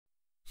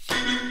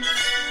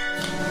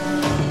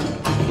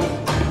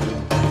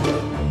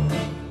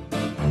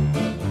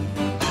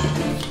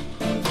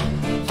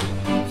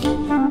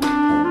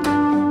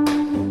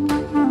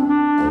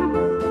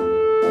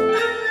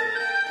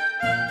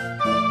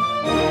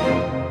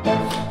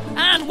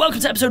welcome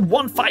to episode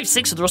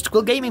 156 of the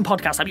Quill Gaming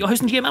Podcast. I'm your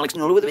host and GM Alex,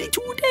 and all with me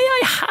today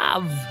I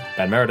have...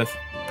 Ben Meredith.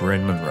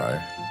 Bryn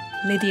Monroe.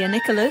 Lydia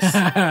Nicholas.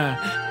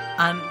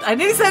 And I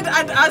nearly said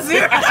and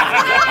Azu.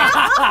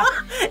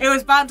 It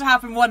was bound to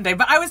happen one day,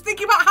 but I was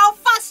thinking about how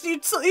fast you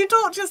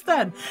talked just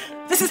then.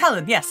 This is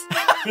Helen, yes.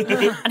 And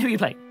who are you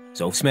playing?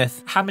 Zolf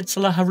Smith. Hamid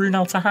Salah Haroon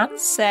Al-Tahan.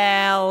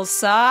 Cell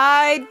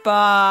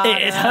sidebar.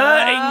 It's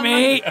hurting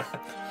me.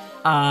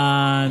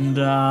 And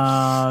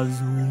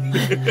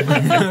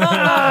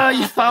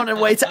You found a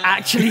way to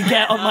actually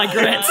get on my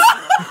grits.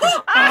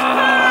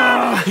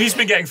 He's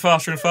been getting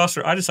faster and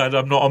faster. I decided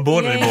I'm not on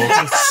board anymore.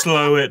 Let's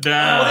slow it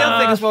down. Well, the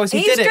other thing as well is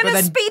he He's did it, going but to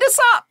then speed us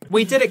up.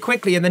 we did it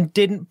quickly and then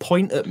didn't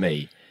point at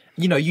me.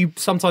 You know, you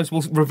sometimes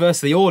will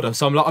reverse the order,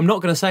 so I'm like, I'm not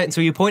going to say it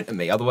until you point at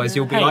me, otherwise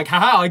you'll be Hey. like,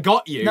 haha, I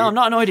got you. No, I'm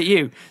not annoyed at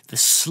you. The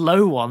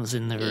slow ones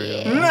in the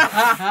room.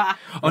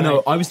 Oh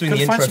no, I was doing the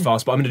Could find intro some-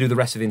 fast, but I'm going to do the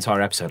rest of the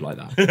entire episode like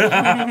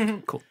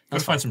that. Cool.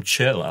 Let's find some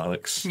chill,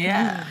 Alex.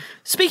 yeah.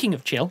 Speaking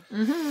of chill,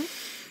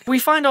 we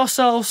find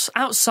ourselves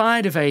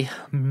outside of a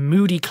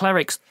moody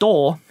cleric's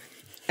door,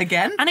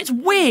 Again? and it's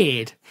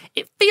weird.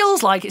 It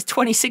feels like it's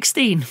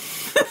 2016.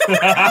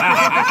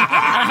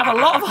 I have a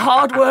lot of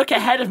hard work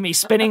ahead of me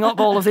spinning up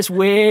all of this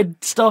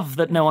weird stuff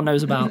that no one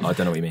knows about. I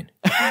don't know what you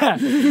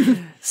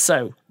mean.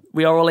 So,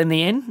 we are all in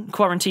the inn.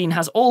 Quarantine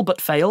has all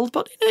but failed,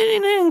 but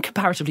in a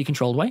comparatively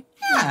controlled way.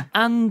 Yeah.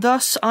 And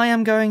thus, I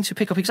am going to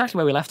pick up exactly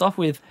where we left off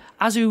with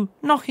Azu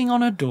knocking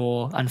on a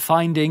door and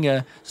finding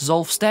a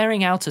Zolf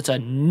staring out at a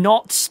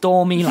not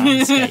stormy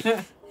landscape.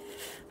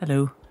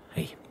 Hello.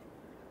 Hey.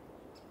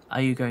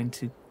 Are you going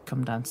to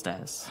come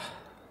downstairs?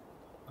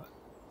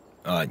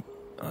 I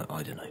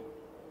don't know.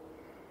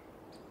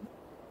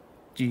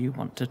 Do you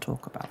want to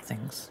talk about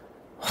things?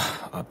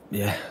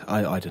 Yeah,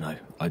 I don't know.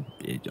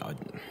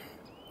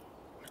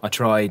 I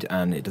tried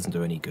and it doesn't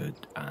do any good.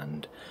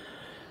 And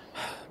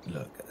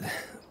look,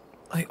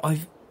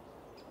 I've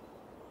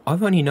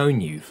only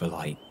known you for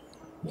like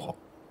what,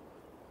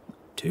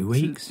 2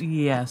 weeks,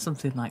 Yeah,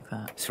 something like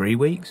that. 3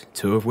 weeks,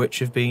 2 of which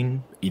have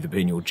been either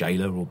being your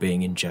jailer or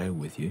being in jail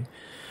with you.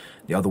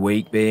 The other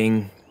week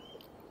being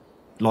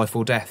life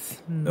or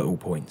death at all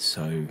points.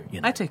 So you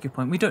know. I take your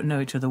point. We don't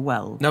know each other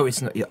well. No,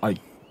 it's not.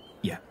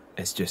 Yeah,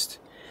 it's just.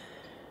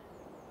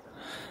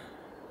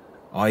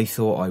 I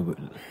thought I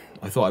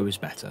was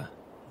better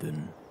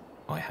than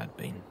I had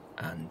been,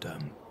 and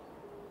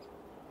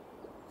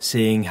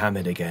seeing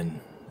Hamid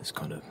again has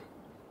kind of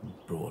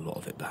brought a lot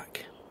of it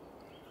back.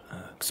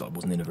 Because I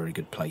wasn't in a very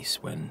good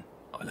place when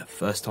I left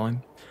first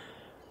time,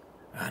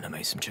 and I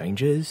made some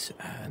changes,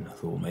 and I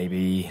thought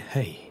maybe,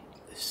 hey,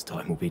 this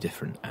time will be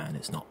different, and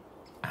it's not.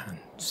 And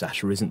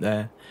Sasha isn't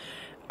there,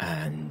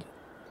 and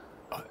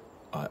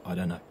I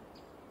don't know.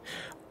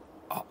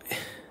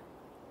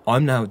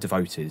 I'm now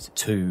devoted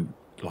to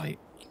like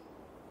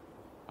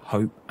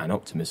hope and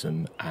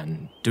optimism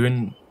and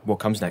doing what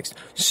comes next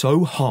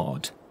so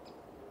hard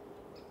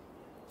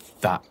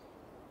that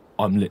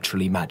I'm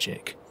literally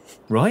magic,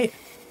 right?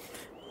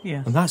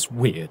 Yeah. And that's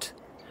weird,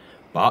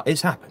 but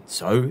it's happened,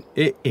 so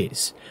it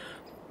is.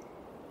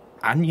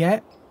 And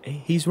yet,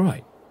 he's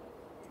right.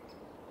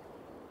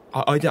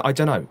 I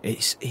don't know.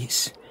 It's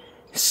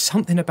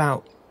something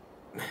about.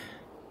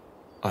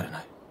 I don't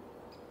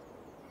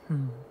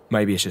know.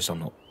 Maybe it's just I'm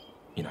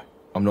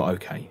not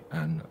okay,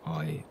 and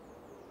I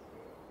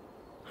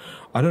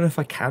don't know if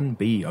I can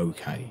be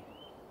okay.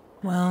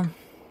 Well,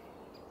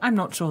 I'm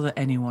not sure that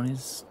anyone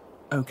is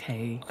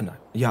okay. I know.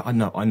 Yeah, I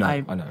know.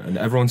 And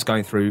everyone's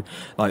going through,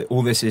 like,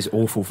 all this is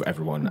awful for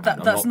everyone. and I'm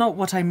That's not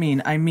what I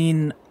mean. I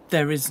mean,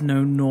 there is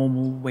no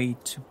normal way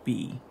to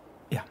be.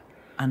 Yeah.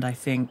 And I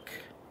think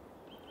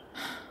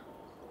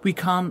we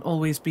can't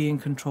always be in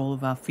control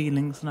of our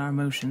feelings and our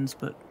emotions,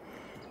 but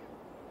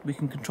we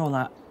can control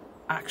our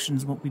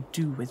actions and what we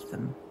do with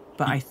them.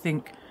 But I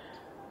think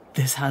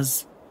this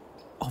has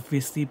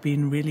obviously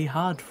been really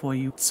hard for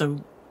you.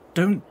 So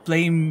don't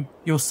blame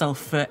yourself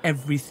for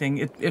everything.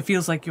 It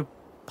feels like you're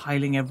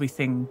piling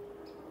everything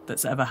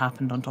that's ever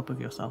happened on top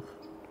of yourself.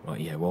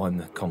 Right, yeah, well, I'm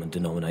the common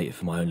denominator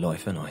for my own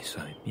life, aren't I?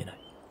 So, you know.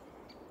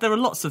 There are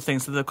lots of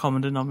things that are the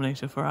common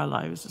denominator for our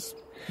lives.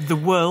 The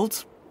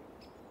world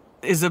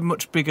is a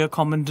much bigger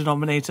common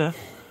denominator.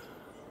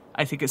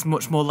 I think it's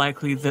much more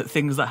likely that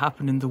things that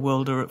happen in the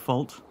world are at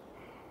fault.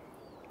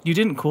 You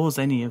didn't cause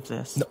any of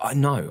this.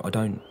 No, I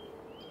don't.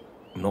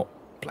 I'm not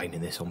blaming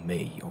this on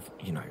me.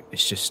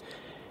 It's just.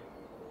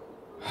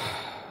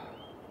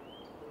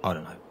 I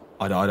don't know.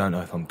 I don't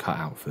know if I'm cut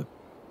out for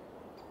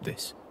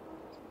this.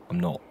 I'm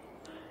not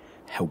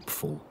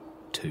helpful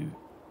to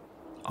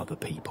other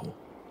people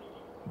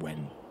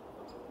when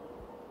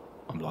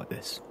I'm like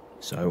this.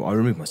 So I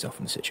remove myself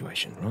from the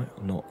situation, right?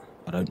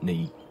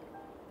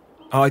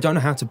 I don't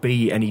know how to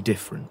be any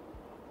different.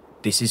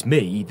 This is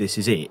me, this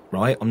is it,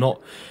 right?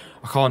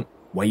 I can't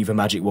wave a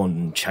magic wand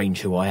and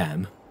change who I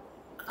am.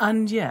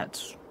 And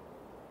yet,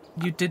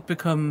 you did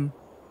become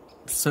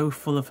so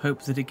full of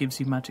hope that it gives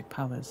you magic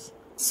powers.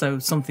 So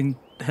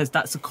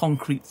that's a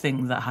concrete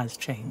thing that has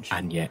changed.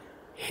 And yet,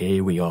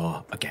 here we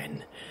are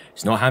again.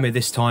 It's not Hamid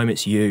this time,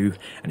 it's you,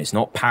 and it's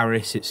not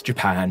Paris, it's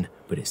Japan,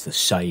 but it's the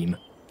same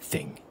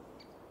thing.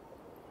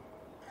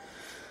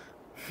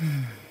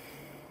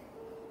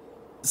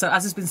 So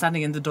Az has been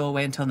standing in the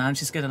doorway until now, and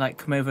she's going to like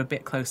come over a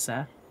bit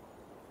closer.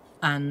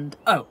 And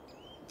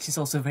she's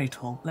also very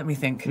tall. Let me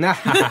think.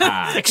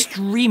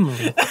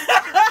 Extremely.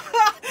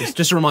 It's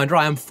just a reminder,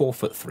 I am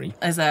 4'3".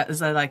 Is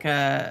there like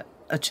a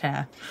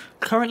chair?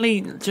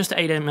 Currently, just to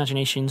aid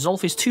imagination,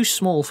 Zolf is too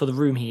small for the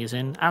room he is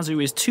in.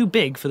 Azu is too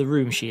big for the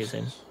room she is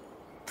in.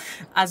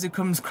 Azu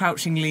comes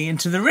crouchingly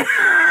into the room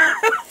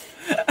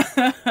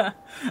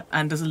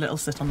and does a little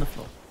sit on the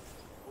floor.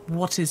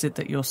 What is it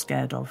that you're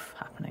scared of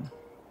happening?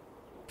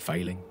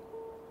 Failing.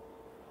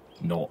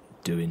 Not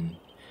doing...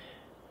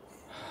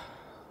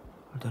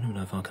 I don't even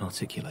know if I can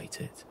articulate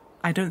it.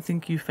 I don't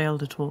think you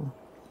failed at all.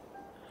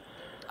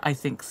 I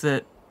think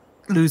that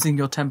losing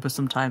your temper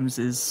sometimes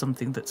is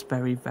something that's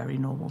very, very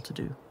normal to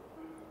do.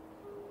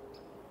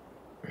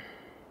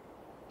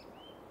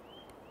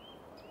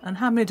 And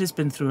Hamid has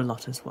been through a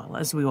lot as well,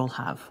 as we all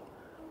have.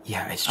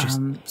 Yeah, it's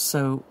just...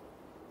 So...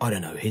 I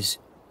don't know, his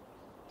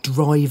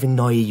driving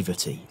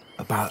naivety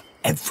about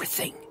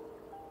everything.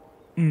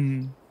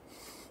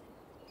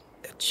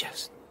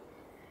 Just...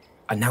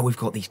 And now we've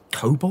got these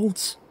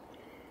kobolds?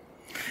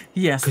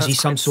 Yes, because he's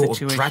some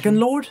sort of dragon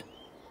lord?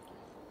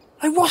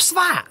 Like, what's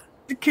that?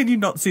 Can you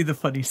not see the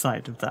funny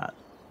side of that?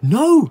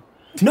 No,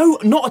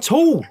 not at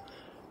all.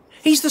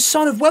 He's the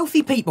son of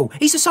wealthy people.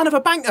 He's the son of a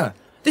banker.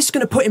 This is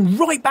going to put him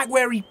right back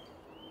where he...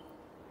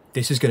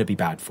 This is going to be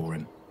bad for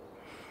him.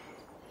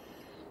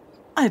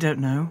 I don't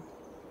know.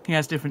 He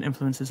has different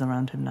influences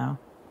around him now.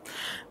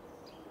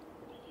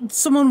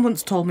 Someone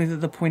once told me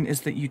that the point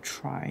is that you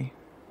try.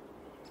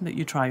 That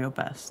you try your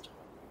best.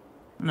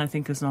 And I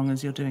think as long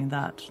as you're doing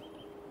that,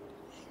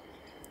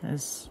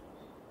 that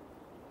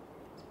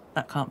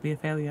can't be a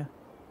failure.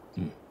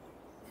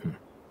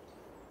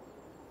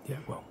 Yeah,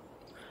 well...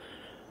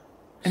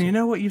 And you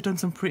know what? You've done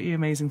some pretty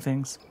amazing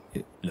things.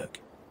 Look,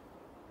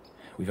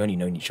 we've only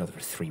known each other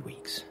for 3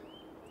 weeks,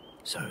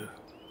 so...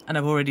 And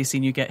I've already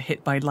seen you get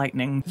hit by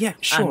lightning. Yeah,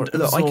 sure.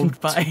 And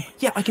absorbed by...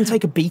 Yeah, I can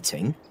take a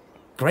beating.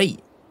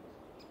 Great.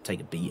 Take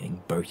a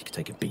beating. Bertie can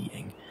take a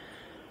beating.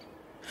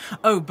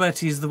 Oh,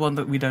 Bertie's the one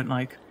that we don't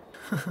like.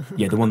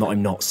 Yeah, the one that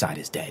I'm not sad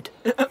is dead.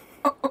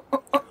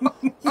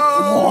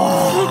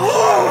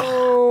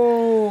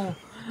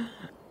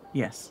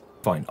 Yes.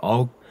 Fine,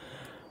 I'll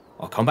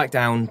come back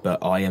down,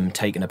 but I am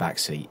taking a back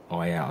seat.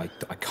 I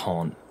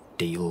can't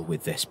deal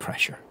with this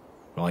pressure,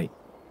 right?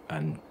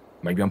 And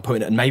maybe I'm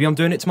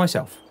doing it to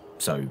myself.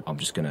 So I'm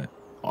just gonna...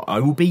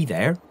 I will be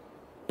there,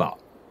 but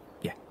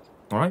yeah,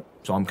 all right.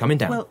 So I'm coming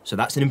down. Well, so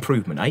that's an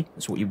improvement, eh?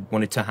 That's what you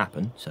wanted to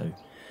happen. So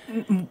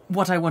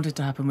what I wanted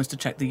to happen was to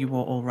check that you were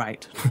all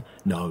right.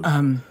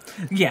 no.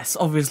 Yes,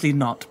 obviously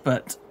not.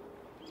 But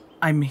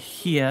I'm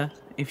here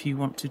if you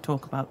want to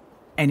talk about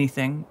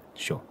anything.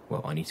 Sure.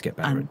 Well, I need to get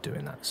better at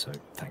doing that. So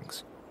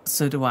thanks.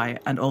 So do I.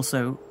 And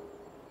also,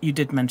 you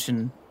did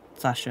mention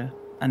Sasha,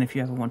 and if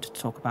you ever wanted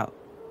to talk about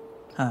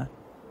her.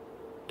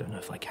 Don't know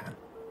if I can.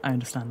 I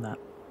understand that.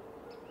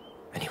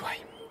 Anyway,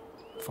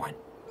 fine.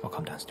 I'll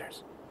come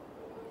downstairs.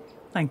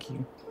 Thank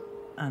you.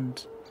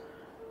 And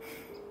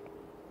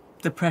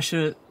the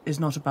pressure is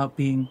not about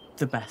being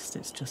the best,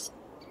 it's just...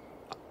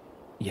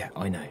 Yeah,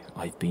 I know.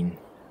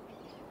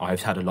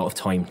 I've had a lot of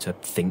time to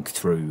think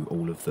through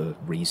all of the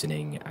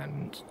reasoning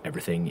and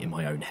everything in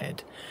my own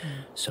head.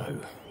 So,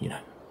 you know.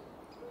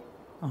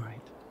 All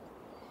right.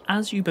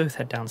 As you both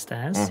head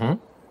downstairs,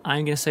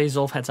 I'm going to say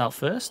Zolf heads out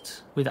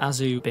first, with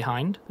Azu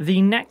behind.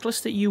 The necklace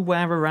that you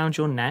wear around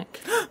your neck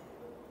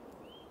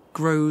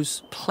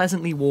grows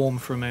pleasantly warm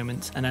for a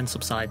moment and then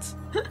subsides.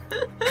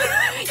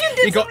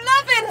 You got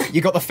loving!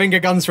 You got the finger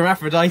guns from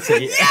Aphrodite.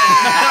 Hey!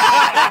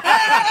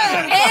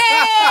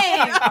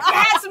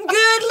 I had some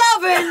good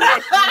loving!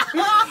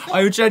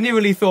 I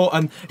genuinely thought,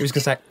 and it was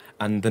going to say,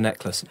 and the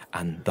necklace,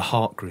 and the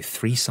heart grew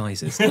 3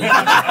 sizes. It's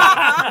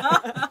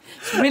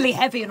really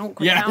heavy and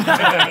awkward now.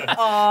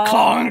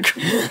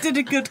 Clonk! Did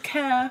a good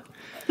care.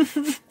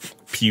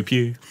 Pew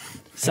pew.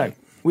 So,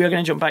 we are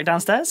going to jump back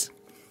downstairs.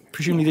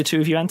 Presumably the two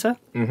of you enter.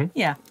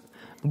 Yeah.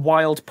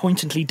 Wilde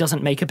pointedly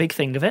doesn't make a big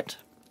thing of it.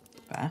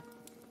 Fair.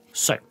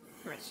 So,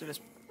 The rest of us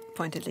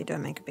pointedly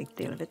don't make a big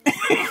deal of it.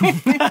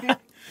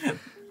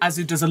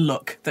 Azu does a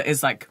look that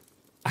is like,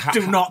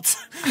 do not.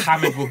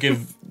 Hamid will do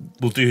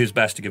his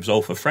best to give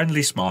Zolf a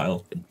friendly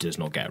smile. It does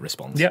not get a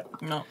response.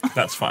 Yep, No.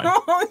 that's fine.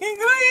 Oh,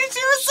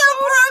 she was so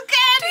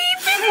broken!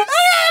 I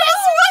had to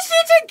smush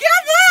it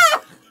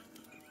together!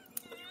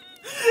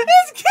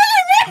 It's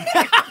killing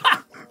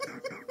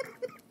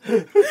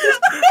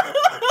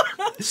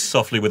me!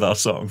 Softly with our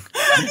song.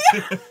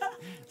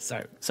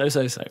 So.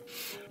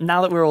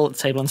 Now that we're all at the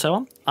table and so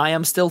on, I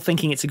am still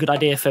thinking it's a good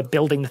idea for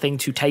building the thing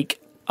to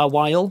take a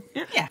while.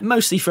 Yeah.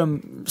 Mostly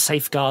from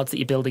safeguards that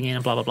you're building in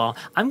and blah, blah, blah.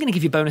 I'm going to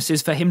give you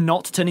bonuses for him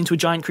not to turn into a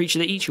giant creature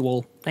that eats you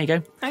all. There you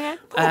go. Okay,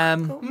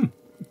 cool.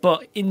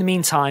 But in the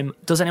meantime,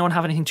 does anyone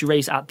have anything to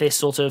raise at this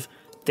sort of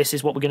this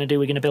is what we're going to do,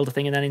 we're going to build a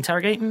thing and then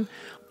interrogate?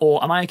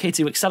 Or am I okay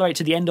to accelerate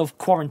to the end of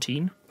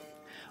quarantine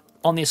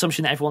on the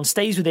assumption that everyone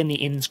stays within the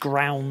inn's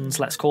grounds,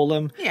 let's call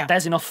them? Yeah.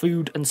 There's enough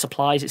food and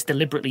supplies, it's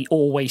deliberately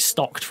always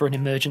stocked for an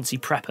emergency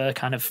prepper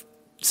kind of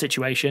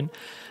situation.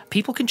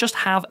 People can just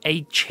have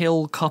a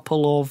chill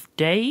couple of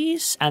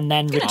days and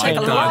then return. take a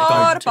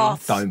lot of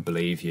baths. Don't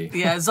believe you.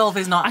 Yeah, Zolf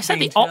is not. I said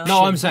being the chill. option.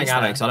 No, I'm saying is there.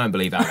 Alex. I don't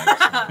believe Alex.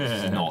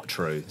 It's not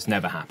true. It's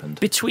never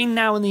happened. Between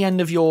now and the end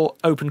of your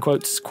open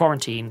quotes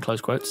quarantine, close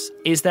quotes,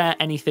 is there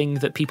anything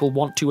that people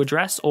want to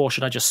address, or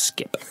should I just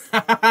skip?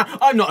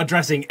 I'm not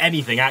addressing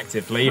anything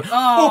actively.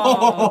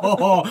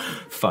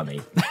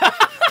 Funny.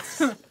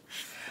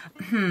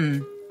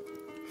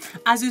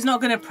 Azu's not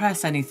going to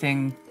press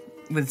anything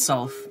with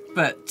Zolf,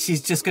 but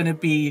she's just going to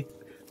be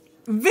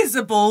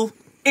visible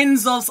in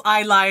Zolf's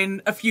eyeline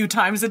a few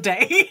times a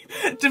day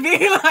to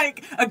be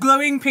like a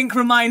glowing pink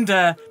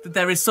reminder that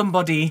there is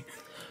somebody.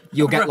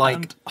 You'll get around.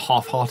 like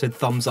half-hearted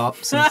thumbs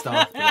ups and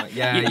stuff. You're like,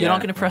 You're not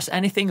going to press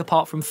anything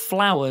apart from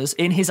flowers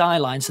in his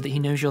eyeline so that he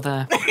knows you're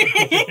there.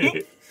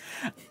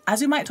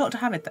 Azu might talk to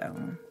Hamid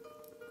though.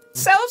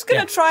 Sel's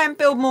gonna try and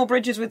build more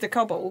bridges with the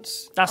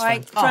kobolds. That's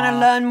like fine. trying to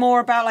learn more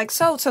about like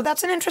so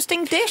that's an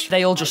interesting dish.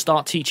 They all just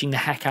start teaching the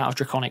heck out of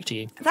Draconic to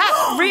you.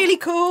 That's really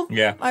cool.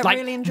 Yeah. Like, Like,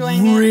 really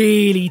enjoying it.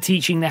 really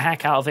teaching the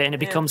heck out of it, and it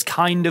becomes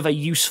kind of a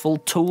useful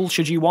tool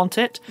should you want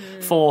it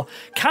for,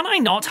 can I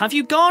not have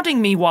you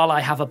guarding me while I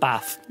have a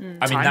bath? I mean,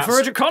 Time that's, for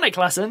a Draconic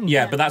lesson.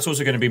 yeah, but that's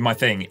also going to be my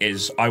thing,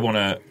 is I want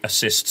to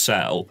assist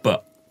Sel,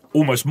 but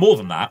almost more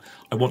than that,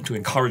 I want to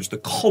encourage the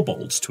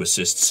kobolds to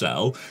assist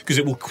Sel, because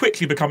it will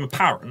quickly become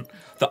apparent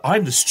that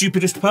I'm the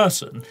stupidest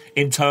person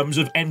in terms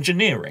of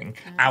engineering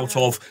out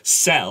of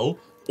Sel,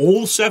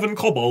 all 7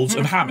 kobolds,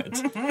 and Hamid.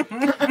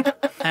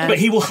 But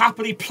he will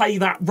happily play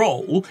that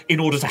role in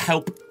order to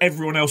help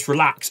everyone else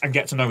relax and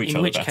get to know each In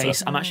other which better.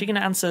 case, I'm actually going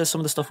to answer some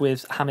of the stuff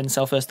with Hamid and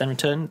Sel first, then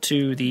return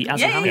to the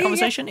Azu and Hamid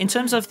conversation. In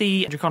terms of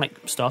the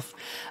Draconic stuff,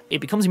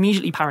 it becomes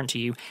immediately apparent to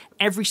you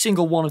every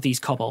single one of these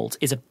kobolds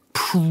is a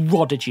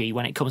prodigy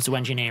when it comes to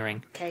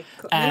engineering. Okay,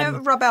 cool. I'm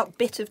gonna rub out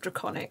bit of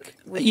Draconic.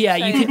 With Yeah,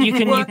 saying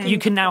you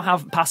can now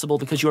have passable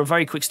because you're a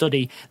very quick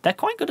study. They're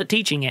quite good at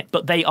teaching it,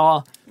 but they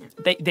are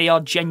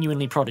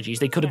genuinely prodigies.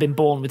 They could have been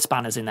born with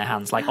spanners in their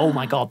hands. Like, oh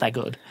my god, they're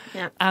good.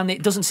 Yeah. And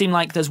it doesn't seem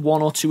like there's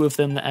one or two of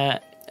them that are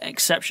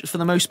exceptions. For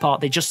the most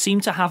part, they just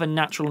seem to have a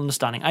natural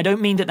understanding. I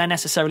don't mean that they're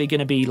necessarily going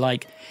to be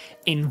like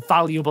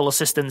invaluable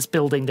assistants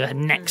building the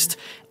next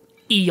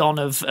eon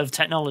of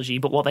technology,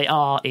 but what they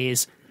are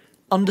is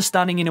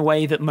understanding in a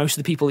way that most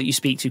of the people that you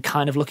speak to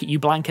kind of look at you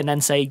blank and then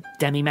say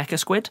demi-mecha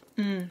squid.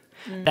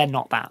 They're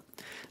not that.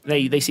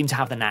 They seem to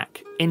have the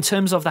knack. In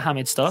terms of the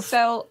Hamid stuff,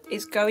 Sel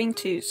is going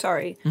to,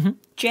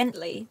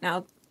 gently.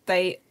 Now,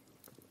 they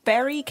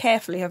very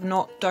carefully have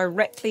not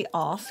directly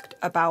asked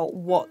about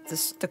what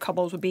the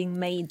kobolds were being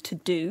made to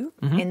do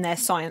in their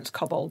science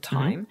kobold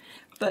time,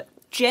 but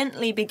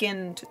gently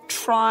begin to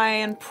try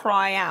and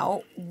pry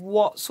out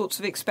what sorts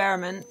of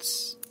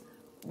experiments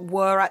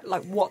were at,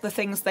 like what the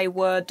things they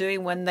were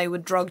doing when they were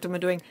drugged and were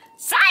doing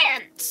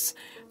science.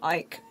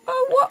 Like,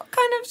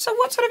 what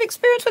sort of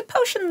experience with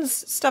potions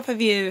stuff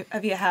have you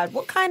had?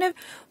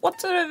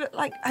 What sort of,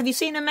 like, have you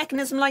seen a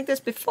mechanism like this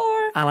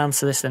before? I'll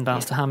answer this then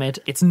bounce to Hamid.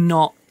 It's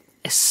not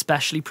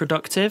especially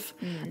productive.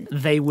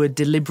 They were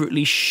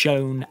deliberately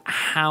shown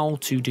how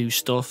to do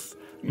stuff,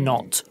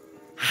 not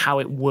how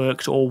it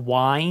worked or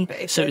why.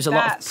 So it was a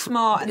lot of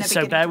smart, and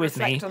so bear with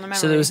me.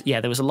 So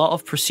there was a lot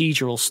of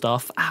procedural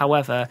stuff.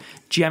 However,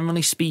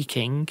 generally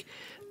speaking,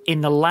 in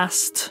the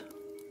last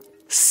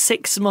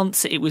 6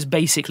 months, it was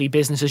basically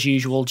business as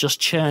usual. Just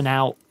churn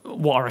out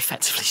what are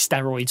effectively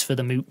steroids for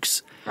the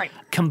mooks, right?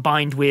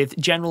 Combined with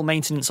general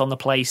maintenance on the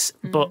place.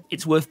 But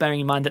it's worth bearing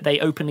in mind that they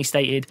openly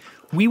stated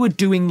we were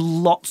doing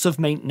lots of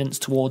maintenance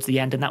towards the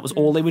end, and that was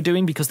all they were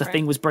doing because the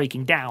thing was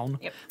breaking down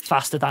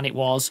faster than it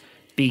was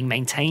being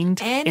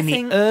maintained. In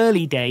the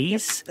early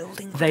days,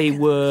 they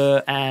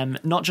were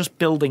not just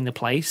building the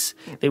place,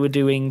 they were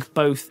doing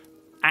both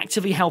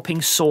actively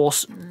helping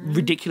source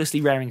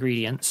ridiculously rare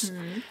ingredients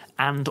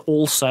and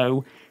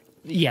also,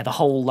 the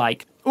whole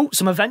like,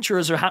 some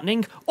adventurers are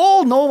happening,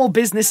 all normal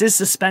business is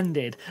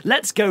suspended,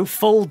 let's go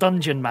full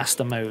dungeon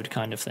master mode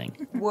kind of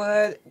thing.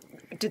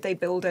 Did they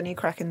build any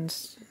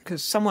krakens?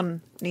 Because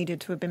someone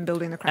needed to have been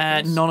building the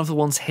krakens. None of the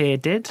ones here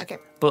did,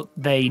 but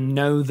they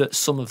know that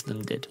some of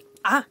them did.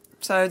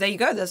 So there you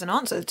go. There's an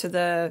answer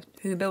to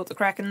who built the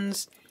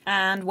krakens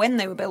and when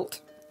they were built.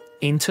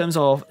 In terms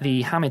of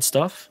the Hamid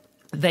stuff,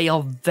 they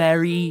are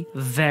very,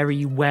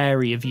 very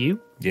wary of you.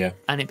 Yeah.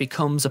 And it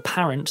becomes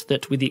apparent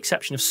that, with the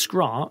exception of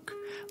Skrark,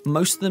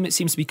 most of them, it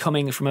seems to be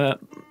coming from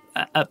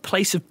a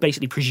place of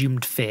basically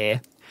presumed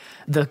fear.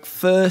 The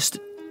first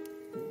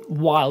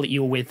while that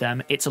you were with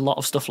them, it's a lot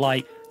of stuff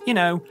like,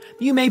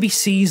 you maybe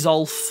see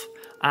Zolf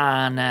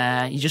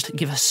and you just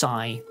give a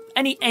sigh.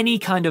 Any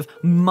kind of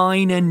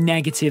minor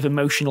negative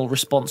emotional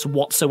response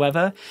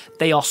whatsoever,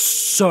 they are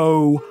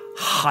so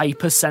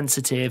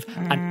hypersensitive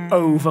and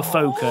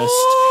over-focused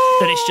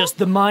that it's just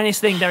the minus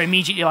thing, they're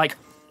immediately like,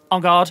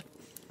 on guard,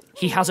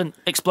 he hasn't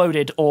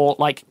exploded or,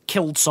 like,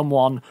 killed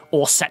someone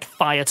or set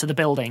fire to the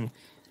building.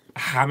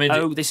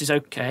 Hamid this is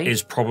okay.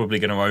 is probably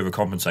going to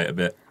overcompensate a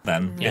bit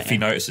then, if he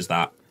notices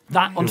that.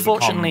 That,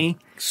 unfortunately...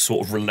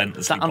 sort of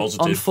relentlessly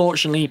positive.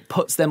 Unfortunately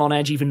puts them on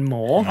edge even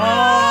more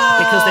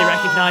because they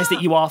recognise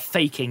that you are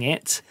faking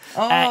it.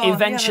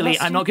 Eventually,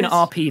 I'm not going to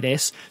RP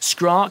this.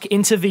 Skrark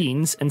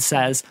intervenes and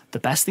says, the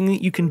best thing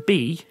that you can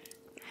be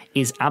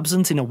is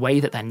absent in a way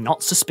that they're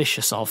not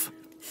suspicious of.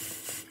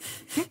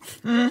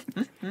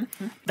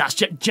 That's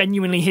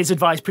genuinely his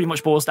advice. Pretty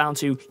much boils down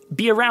to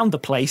be around the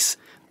place.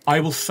 I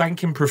will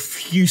thank him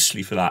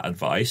profusely for that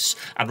advice,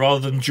 and rather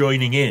than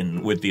joining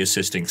in with the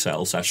assisting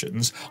Cell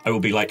sessions, I will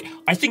be like,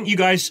 I think you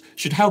guys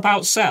should help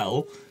out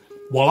Cell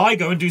while I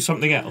go and do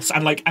something else,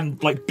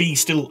 and be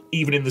still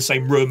even in the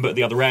same room but at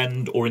the other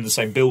end or in the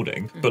same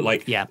building. But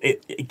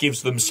it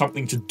gives them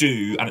something to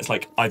do, and it's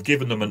like I've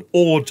given them an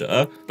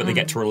order, but they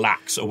get to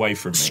relax away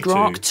from me.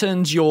 Skrark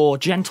turns your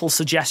gentle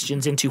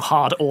suggestions into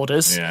hard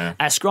orders. Yeah.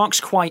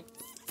 Skrark's quite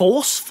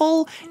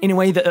forceful in a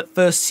way that at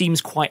first seems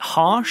quite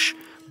harsh,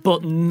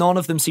 but none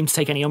of them seem to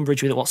take any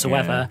umbrage with it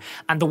whatsoever. Yeah.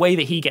 And the way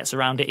that he gets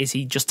around it is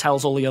he just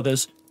tells all the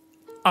others,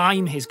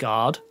 I'm his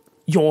guard,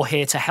 you're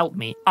here to help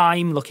me,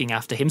 I'm looking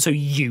after him, so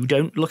you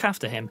don't look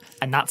after him.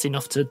 And that's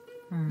enough to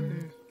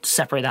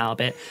separate that out a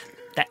bit.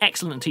 They're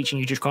excellent at teaching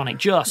you Draconic,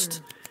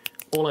 just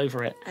all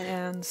over it.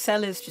 And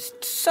Cell is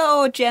just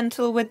so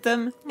gentle with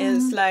them.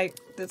 It's like,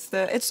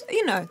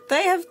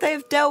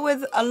 they've dealt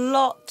with a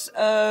lot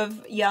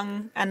of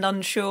young and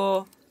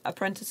unsure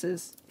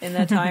apprentices in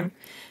their time.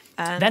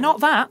 They're not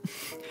that.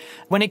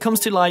 When it comes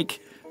to,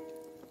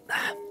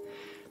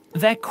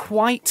 they're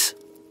quite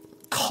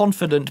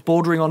confident,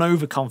 bordering on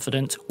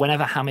overconfident,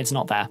 whenever Hamid's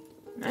not there.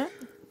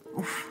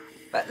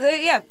 But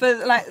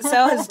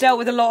Cell has dealt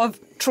with a lot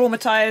of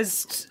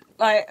traumatized,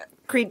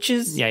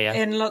 creatures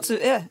in lots of...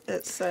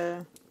 it's...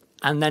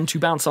 And then to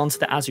bounce onto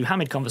the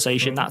Azu-Hamid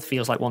conversation, that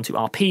feels like one to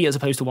RP as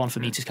opposed to one for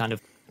me to kind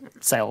of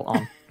sail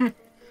on.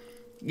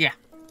 Yeah.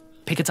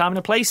 Pick a time and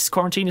a place.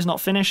 Quarantine is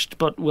not finished,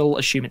 but we'll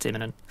assume it's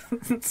imminent.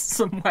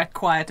 Somewhere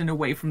quiet and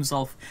away from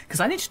Zolf, because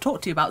I need to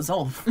talk to you about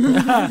Zolf.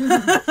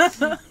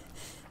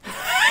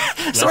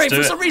 Sorry,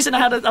 for some reason I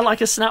had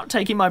a snap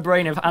take in my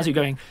brain of Azu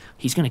going,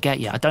 he's going to get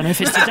you. I don't know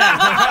if it's today.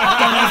 I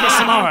don't know if it's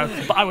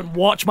tomorrow. But I would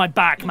watch my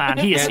back, man.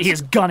 He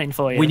is gunning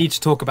for you. We need to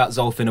talk about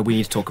Zolf and we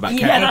need to talk about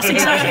Ken. Yeah, that's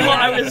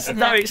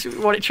exactly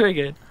what it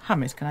triggered.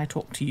 Hamid, can I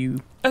talk to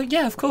you? Oh,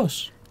 yeah, of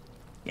course.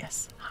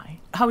 Yes. Hi.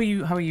 How are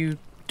you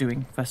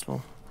doing, first of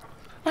all?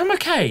 I'm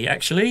okay,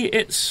 actually.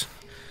 It's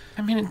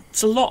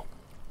a lot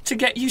to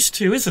get used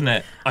to, isn't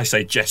it? I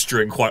say,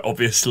 gesturing quite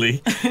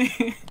obviously.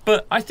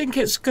 But I think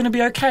it's going to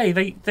be okay.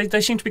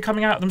 They seem to be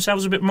coming out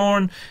themselves a bit more,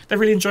 and they're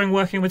really enjoying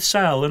working with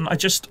Cell, and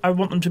I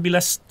want them to be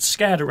less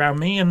scared around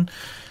me.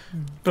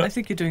 But I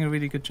think you're doing a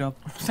really good job.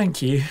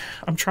 Thank you.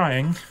 I'm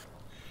trying.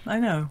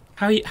 I know.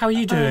 How are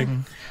you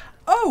doing?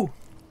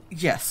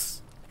 Yes.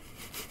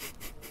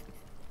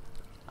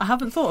 I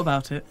haven't thought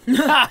about it.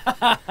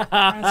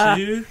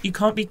 You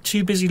can't be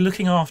too busy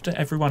looking after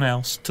everyone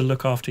else to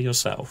look after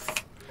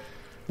yourself.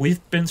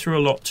 We've been through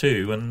a lot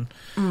too, and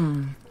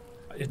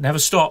it never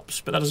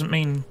stops, but that doesn't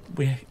mean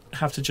we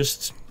have to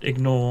just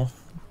ignore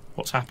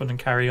what's happened and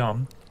carry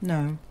on.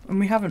 No, and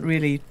we haven't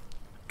really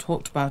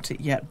talked about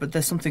it yet, but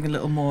there's something a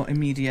little more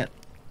immediate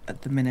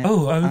at the minute.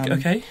 Oh,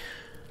 okay.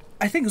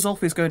 I think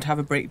Zolf is going to have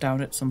a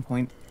breakdown at some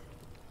point.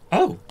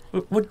 Oh,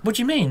 what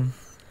do you mean?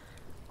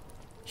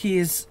 He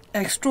is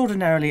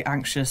extraordinarily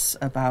anxious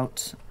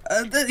about...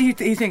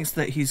 he thinks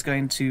that he's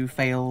going to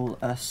fail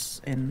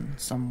us in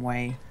some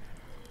way.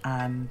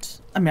 And,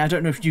 I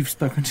don't know if you've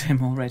spoken to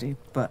him already,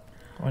 but...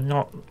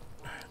 Well,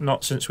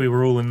 not since we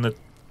were all in the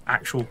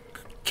actual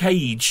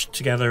cage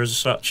together as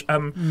such.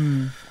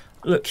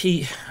 Look,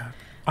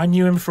 I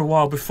knew him for a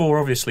while before,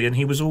 obviously, and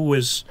he was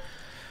always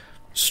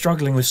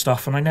struggling with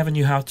stuff, and I never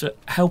knew how to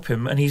help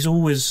him, and he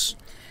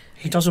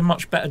does a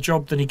much better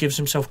job than he gives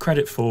himself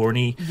credit for, and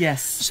he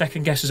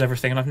second guesses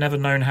everything, and I've never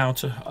known how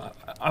to...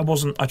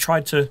 I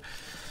tried to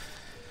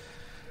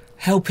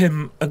help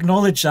him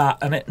acknowledge that,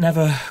 and it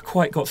never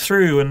quite got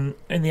through, and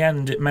in the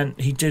end it meant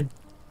he did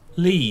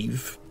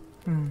leave,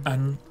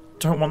 and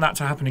don't want that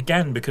to happen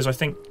again, because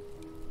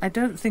I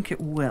don't think it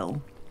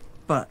will,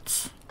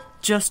 but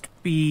just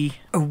be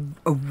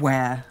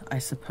aware, I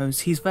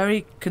suppose. He's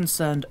very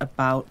concerned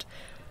about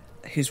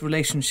his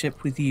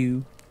relationship with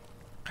you.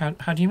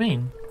 How do you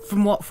mean?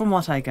 From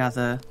what I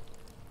gather,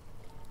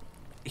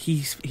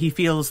 he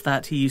feels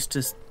that he used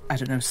to, I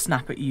don't know,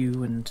 snap at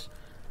you and...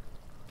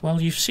 Well,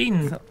 you've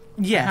seen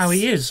how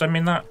he is.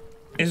 That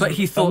is but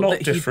he thought a lot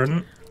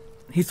different.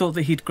 He thought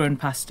that he'd grown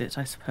past it,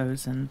 I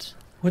suppose, and...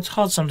 Well, it's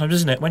hard sometimes,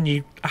 isn't it? When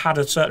you had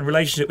a certain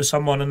relationship with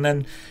someone and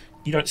then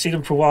you don't see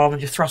them for a while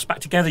and you're thrust back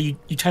together, you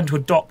tend to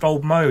adopt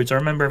old modes. I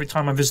remember every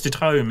time I visited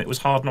home, it was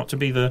hard not to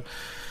be the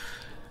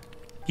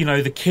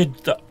kid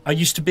that I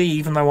used to be,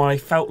 even though I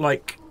felt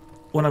like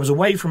when I was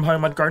away from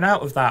home, I'd grown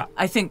out of that.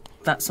 I think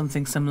that's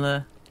something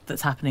similar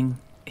that's happening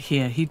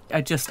here.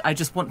 I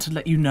just want to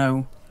let you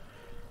know.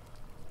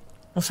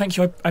 Well, thank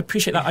you. I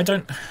appreciate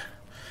that.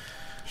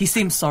 He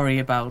seems sorry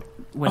about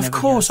whenever.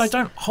 Of course, he I has.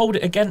 don't hold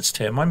it against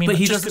him. I mean, But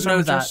he just doesn't 'cause I'm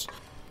know that. just-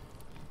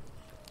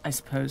 I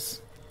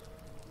suppose.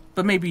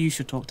 But maybe you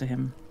should talk to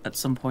him at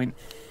some point.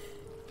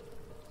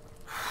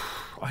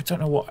 I don't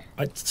know what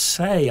I'd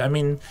say. I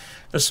mean,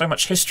 there's so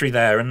much history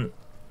there, and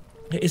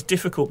it is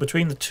difficult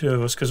between the two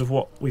of us because of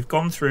what we've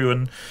gone through,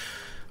 and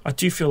I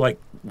do feel like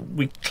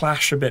we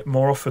clash a bit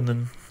more often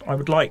than I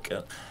would like.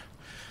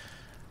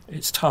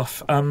 It's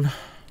tough. Do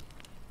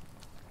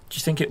you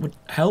think it would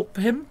help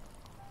him?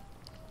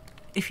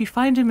 If you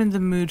find him in the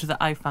mood that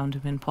I found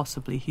him in,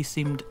 possibly, he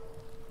seemed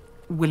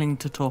willing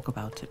to talk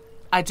about it.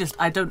 I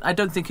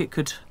don't think it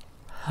could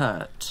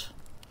hurt.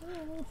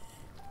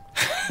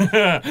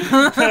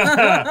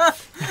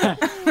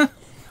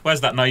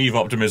 Where's that naive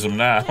optimism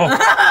now?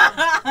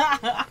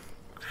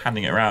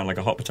 Handing it around like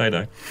a hot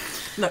potato.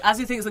 Look, as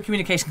he thinks that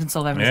communication can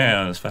solve everything.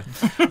 Yeah, that's fair.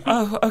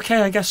 Oh,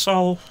 okay. I guess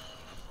I'll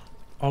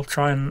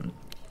try and.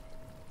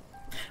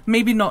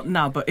 Maybe not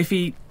now, but if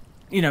he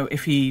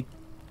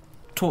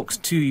talks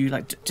to you,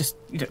 like, just,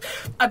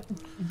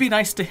 be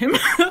nice to him.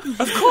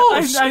 Of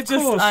course,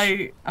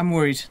 I'm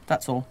worried,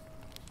 that's all.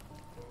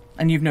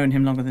 And you've known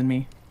him longer than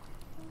me.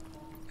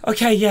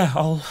 Okay, yeah,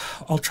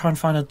 I'll try and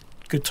find a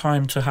good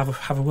time to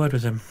have a word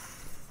with him,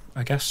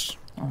 I guess.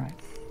 All right.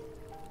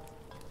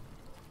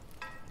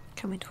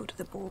 Can we talk to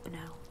the borb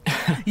now?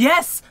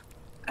 Yes!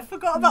 I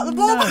forgot about the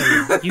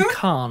borb. No, you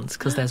can't,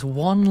 because there's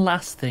one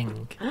last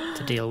thing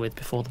to deal with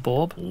before the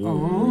borb.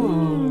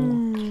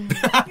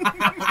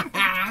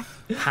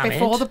 Hamid,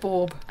 Before the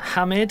borb.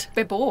 Hamid.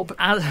 Biborb.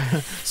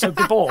 So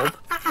Biborb,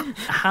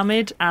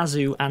 Hamid,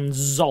 Azu, and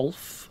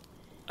Zolf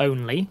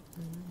only.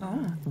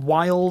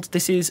 Wilde,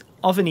 this is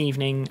of an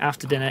evening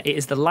after dinner. It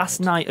is the last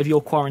night of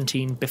your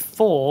quarantine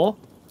before,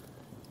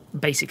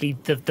 basically,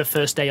 the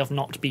first day of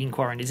not being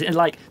quarantined. It's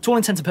like, to all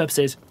intents and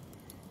purposes,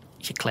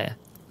 you're clear.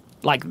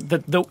 Like,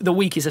 the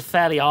week is a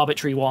fairly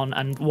arbitrary one,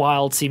 and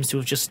Wilde seems to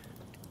have just...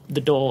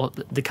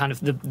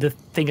 the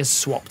thing has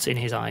swapped in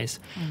his eyes.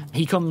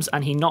 He comes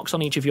and he knocks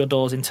on each of your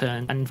doors in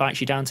turn and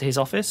invites you down to his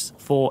office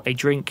for a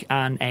drink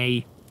and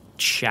a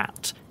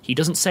chat. He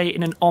doesn't say it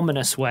in an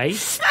ominous way.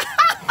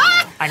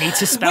 I need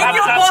to spell When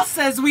your out. boss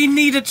says we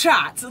need a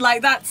chat,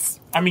 like, that's...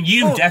 I mean,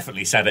 you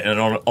definitely said it in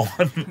an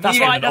That's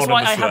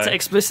why I had to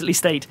explicitly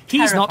state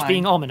he's not Terrifying.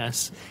 being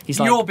ominous. He's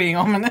like, You're being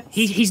ominous.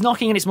 he's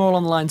knocking, and it's more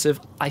along the lines of,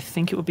 I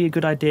think it would be a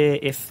good idea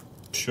if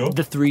Sure.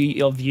 the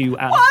three of you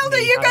and Wilde, are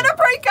me you had going a- to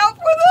break up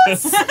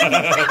with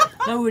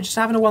us? No, we're just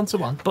having a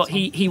one-to-one. But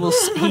he will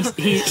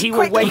he will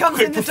Quickly wait.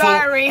 comes in the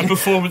diary. a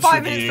performance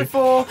 5 review. minutes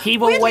before. He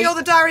will Weirdly, wait- all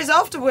the diaries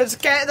afterwards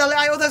get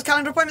all those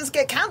calendar appointments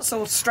get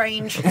cancelled.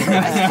 Strange. I'm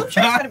sure it's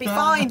going to be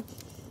fine.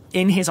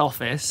 In his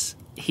office,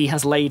 he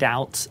has laid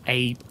out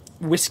a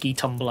whiskey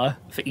tumbler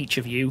for each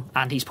of you,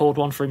 and he's poured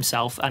one for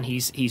himself, and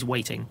he's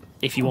waiting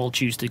if you all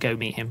choose to go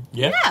meet him.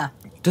 Yeah.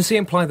 Does he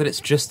imply that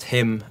it's just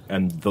him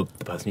and the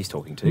person he's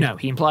talking to? No,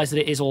 he implies that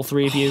it is all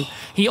three of you.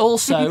 He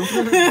also,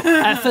 for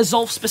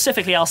Zolf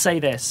specifically, I'll say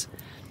this.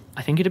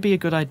 I think it'd be a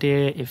good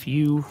idea if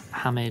you,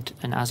 Hamid,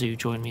 and Azu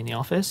join me in the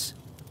office.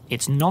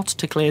 It's not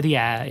to clear the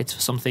air, it's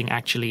for something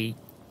actually,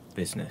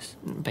 Business.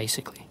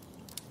 basically.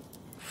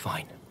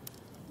 Fine.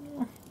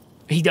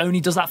 He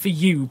only does that for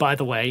you, by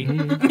the way.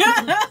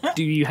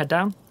 Do you head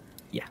down?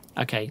 Yeah.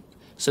 Okay,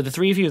 so the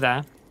three of you are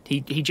there. He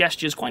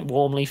gestures quite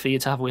warmly for you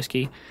to have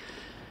whiskey.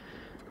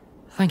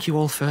 Thank you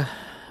all for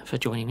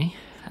joining me.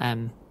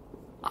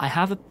 I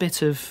have a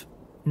bit of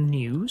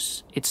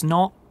news. It's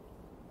not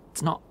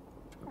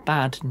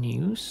bad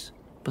news,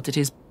 but it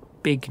is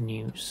big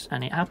news,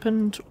 and it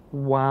happened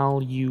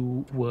while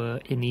you were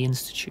in the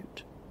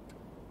institute.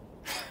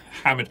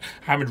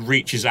 Hamid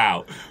reaches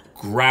out,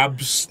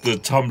 grabs the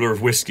tumbler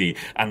of whiskey,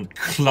 and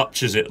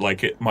clutches it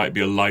like it might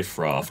be a life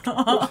raft.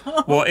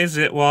 What is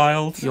it,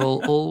 Wilde?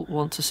 You'll all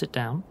want to sit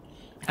down.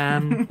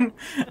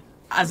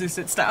 As he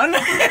sits down.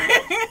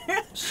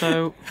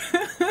 So,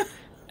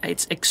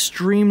 it's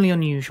extremely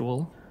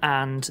unusual,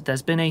 and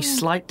there's been a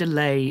slight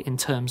delay in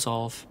terms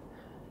of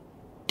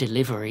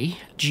delivery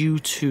due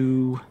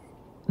to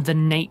the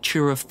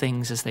nature of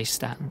things as they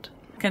stand.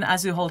 Can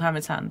Azu hold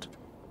Hamid's hand?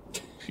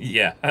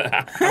 Yeah.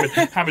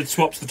 Hamid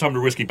swaps the tumbler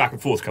of whiskey back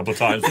and forth a couple of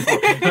times before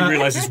he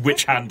realises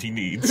which hand he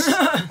needs.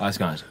 Those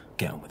guys,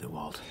 get on with it,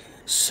 Wilde.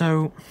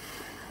 So,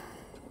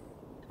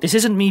 this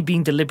isn't me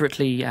being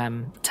deliberately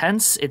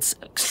tense, it's...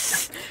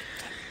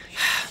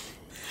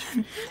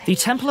 The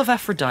Temple of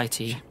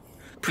Aphrodite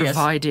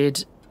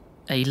provided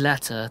a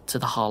letter to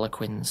the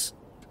Harlequins,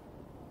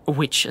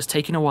 which has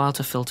taken a while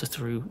to filter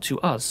through to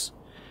us.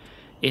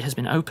 It has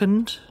been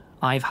opened.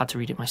 I've had to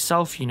read it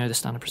myself. You know the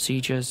standard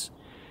procedures.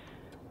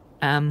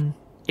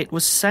 It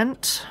was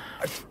sent...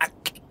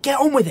 Get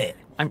on with it!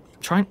 I'm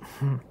trying...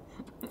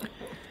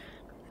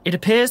 It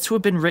appears to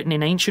have been written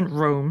in ancient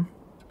Rome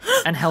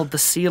and held the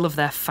seal of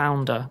their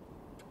founder,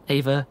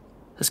 Ava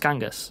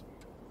Huskangus.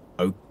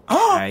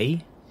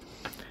 Okay.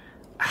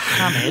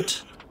 Hamid,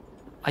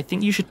 I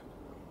think you should...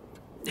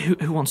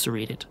 Who wants to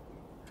read it?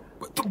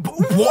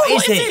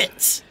 What is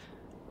it?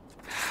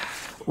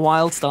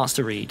 Wilde starts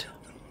to read.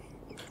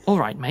 All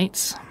right,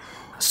 mates.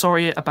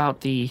 sorry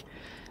about the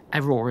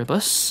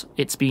erroribus.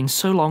 It's been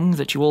so long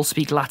that you all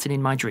speak Latin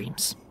in my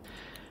dreams.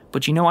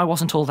 But you know I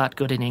wasn't all that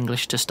good in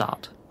English to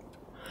start.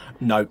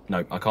 No,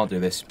 I can't do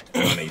this.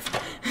 I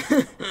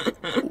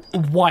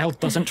leave. Wilde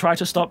doesn't try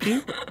to stop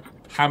you.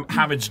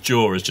 Hamid's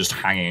jaw is just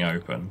hanging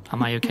open.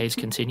 Am I okay to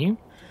continue?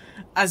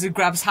 As he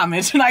grabs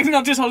Hamid, like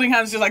not just holding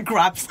hands, just like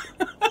grabs.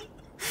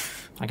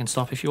 I can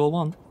stop if you all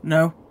want.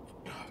 No.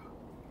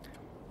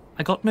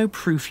 I got no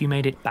proof you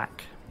made it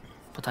back,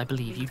 but I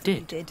believe you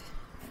did. You did.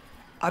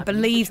 I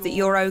believe that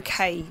you're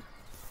okay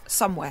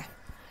somewhere.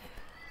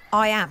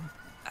 I am.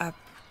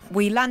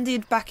 We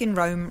landed back in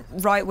Rome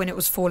right when it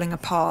was falling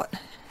apart.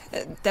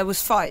 There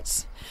was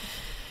fights.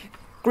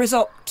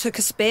 Grizzop took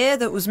a spear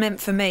that was meant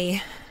for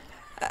me,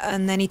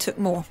 and then he took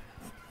more.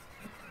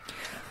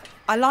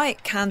 I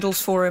light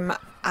candles for him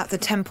at the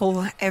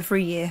temple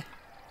every year.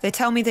 They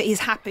tell me that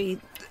he's happy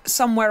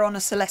somewhere on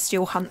a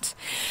celestial hunt,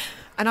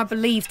 and I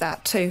believe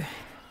that too.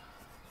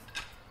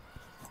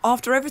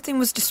 After everything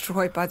was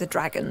destroyed by the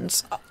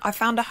dragons, I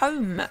found a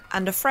home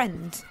and a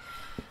friend.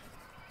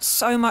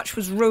 So much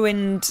was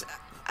ruined,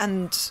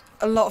 and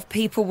a lot of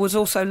people was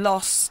also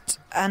lost,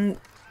 and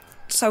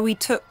so we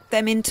took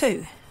them in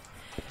too.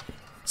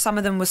 Some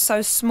of them were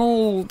so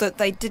small that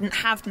they didn't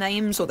have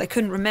names or they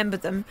couldn't remember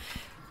them,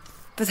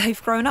 but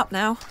they've grown up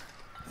now.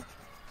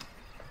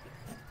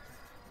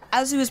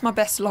 Azu is my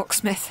best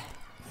locksmith.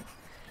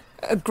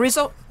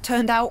 Grizzop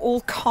turned out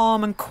all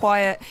calm and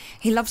quiet.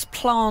 He loves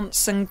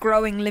plants and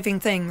growing living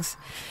things.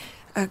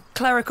 A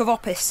cleric of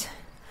Opis.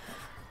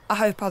 I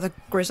hope other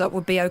Grizzop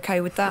would be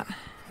okay with that.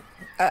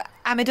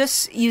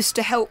 Amidus used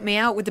to help me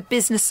out with the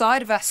business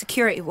side of our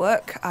security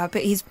work,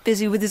 but he's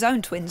busy with his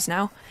own twins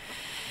now.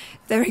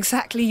 They're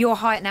exactly your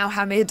height now,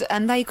 Hamid,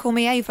 and they call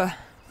me Ava.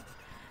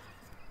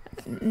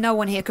 No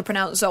one here could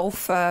pronounce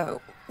Zolf.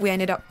 We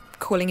ended up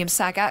calling him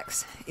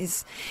Sagax.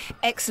 His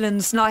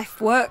excellent knife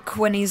work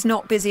when he's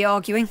not busy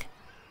arguing.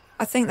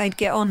 I think they'd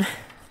get on.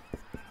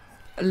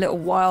 A little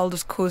Wilde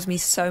has caused me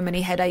so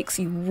many headaches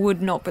you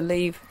would not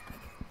believe.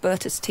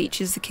 Bertus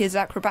teaches the kids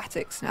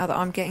acrobatics now that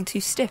I'm getting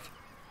too stiff.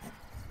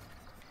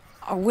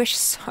 I wish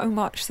so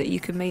much that you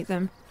could meet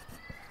them.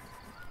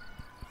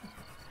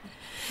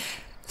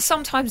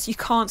 Sometimes you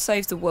can't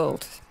save the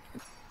world,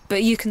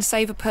 but you can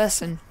save a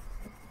person.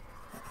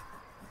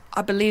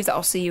 I believe that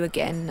I'll see you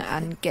again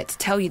and get to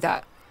tell you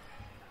that.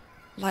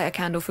 Light a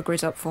candle for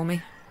Grizzop for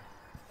me.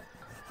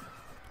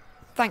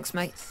 Thanks,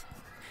 mates.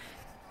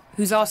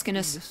 Who's asking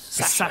us?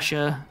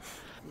 Sasha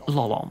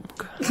Lolong.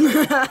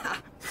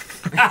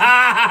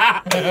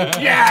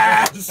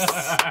 Yes!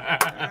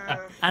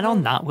 And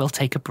on that, we'll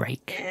take a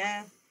break.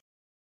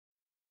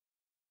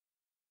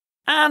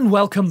 And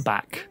welcome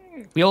back.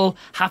 We all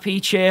happy,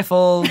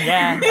 cheerful,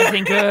 yeah,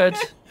 everything good.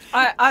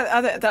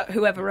 I that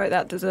whoever wrote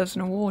that deserves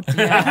an award.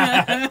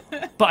 Yeah.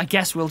 But I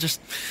guess we'll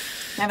just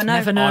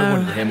Never know. I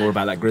wanted to hear more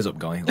about that Grizzop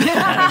guy.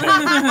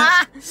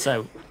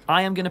 So,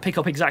 I am going to pick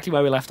up exactly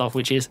where we left off,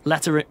 which is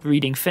letter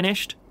reading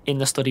finished in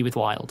the study with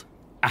Wilde.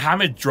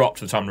 Hamid dropped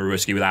the tumbler of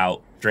whiskey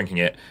without drinking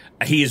it.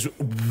 He is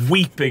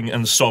weeping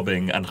and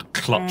sobbing and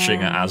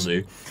clutching at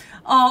Azu.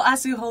 Oh,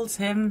 Azu holds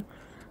him.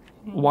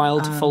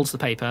 Wilde folds the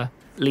paper,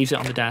 leaves it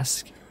on the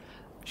desk.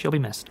 She'll be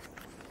missed.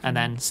 And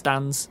then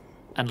stands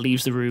and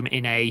leaves the room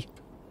in a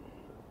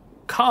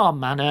calm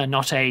manner,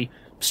 not a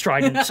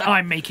strident,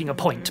 I'm making a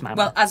point manner.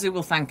 Well, Azu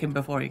will thank him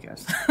before he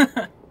goes.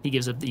 He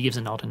gives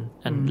a nod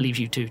and leaves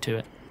you two to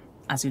it.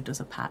 Azu does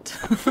a pat.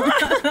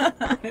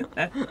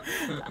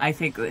 I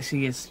think that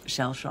she is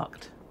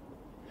shell-shocked.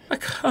 I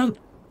can't...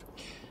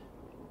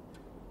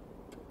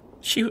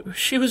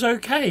 She was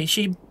okay.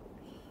 She...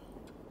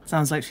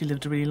 Sounds like she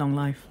lived a really long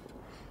life.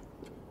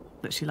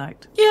 That she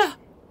liked. Yeah.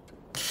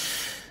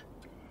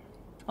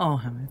 Oh,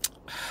 Hamid.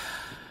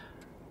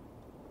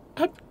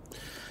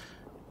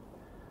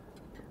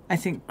 I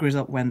think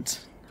Grizzop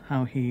went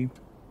how he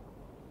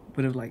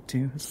would have liked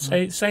to. As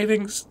well.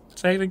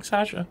 Saving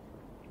Sasha.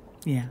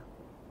 Yeah.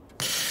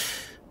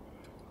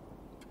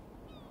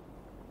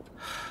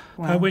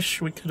 I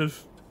wish we could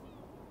have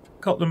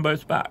got them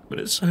both back, but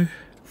it's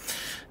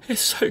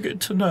so good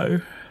to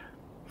know.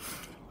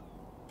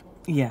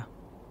 Yeah.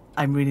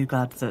 I'm really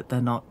glad that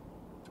they're not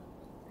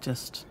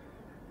just,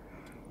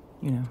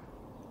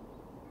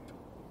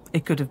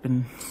 it could have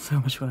been so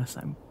much worse.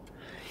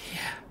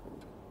 Yeah.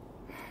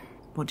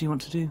 What do you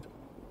want to do?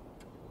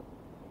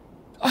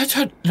 I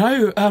don't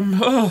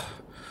know.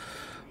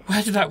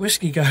 Where did that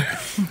whiskey go?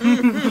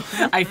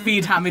 I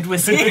feed Hamid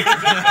whiskey.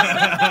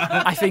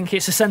 I think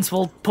it's a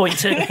sensible point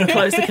to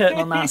close the curtain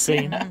on that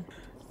scene.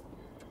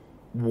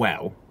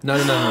 Well, no,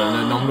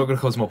 I'm not going to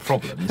cause more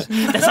problems.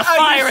 There's a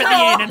fire at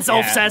the inn and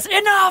Zolf says,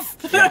 enough!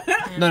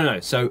 No.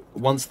 So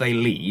once they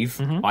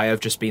leave, I have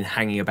just been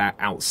hanging about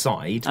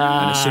outside,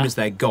 and as soon as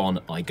they're gone,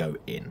 I go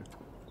in.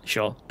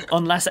 Sure.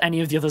 Unless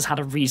any of the others had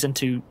a reason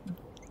to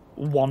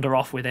wander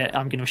off with it,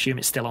 I'm going to assume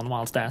it's still on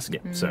Wilde's desk. Yeah,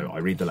 so I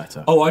read the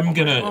letter. Oh, I'm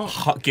going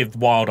to give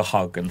Wilde a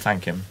hug and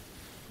thank him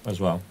as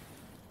well.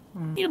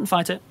 You didn't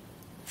fight it.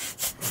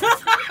 It's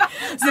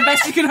the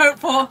best you can hope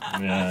for.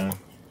 Yeah.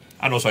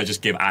 And also, I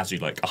just give Azzy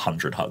like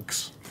 100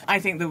 hugs. I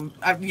think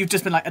you've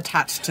just been like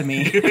attached to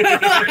me.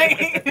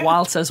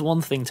 Wilde says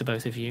one thing to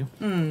both of you.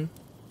 Do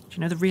you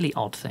know the really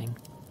odd thing?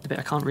 The bit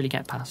I can't really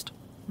get past.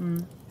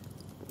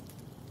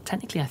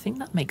 Technically, I think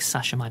that makes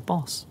Sasha my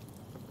boss.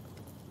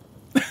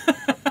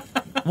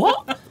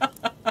 What?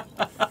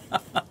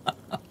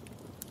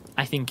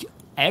 I think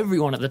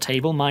everyone at the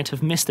table might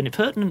have missed an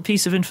impertinent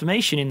piece of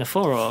information in the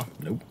furor.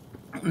 Nope.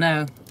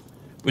 No.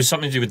 Was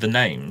something to do with the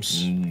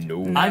names?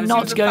 No. I'm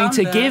not going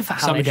to give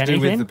Something Hamid to do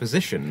with the anything.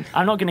 position.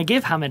 I'm not going to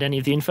give Hamid any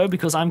of the info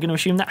because I'm going to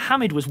assume that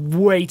Hamid was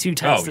way too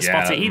tense to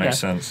spot that it either. makes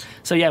sense.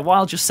 So yeah,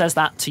 Wilde just says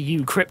that to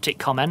you, cryptic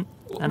comment,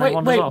 and then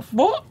wanders off.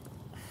 What?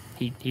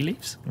 He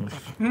leaves.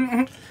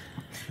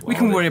 We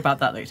can worry about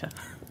that later.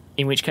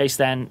 In which case,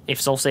 then,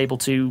 if Zolf's able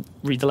to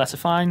read the letter,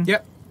 fine.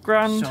 Yep.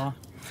 Grand. Sure.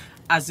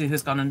 Azu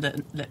has gone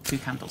and lit 2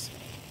 candles.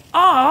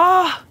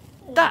 Ah,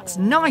 that's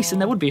nice,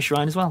 and there would be a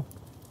shrine as well.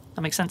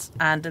 That makes sense.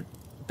 And a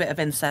bit of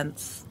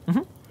incense.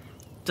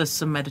 Does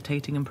some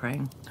meditating and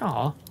praying.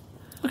 Ah,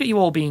 look at you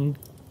all being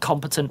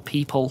competent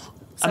people.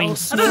 I mean,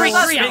 small. three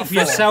Speak out of For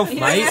 4. yourself,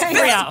 mate.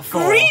 3 out of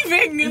 4.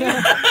 Grieving!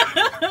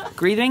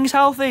 Grieving's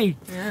healthy.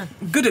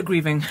 Good at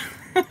grieving.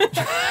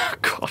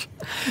 God.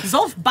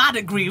 Zolf bad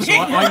at grieving.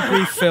 I'm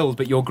grief-filled,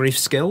 but you're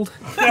grief-skilled.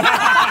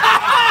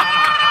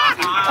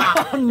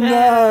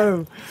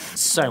 No.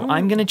 So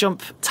I'm going to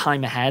jump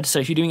time ahead. So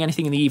if you're doing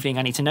anything in the evening,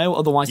 I need to know.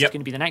 Otherwise, Yep. it's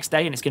going to be the next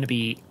day, and it's going to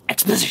be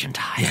exposition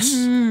time. Yes.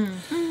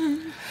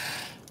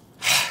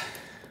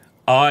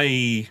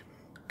 I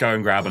go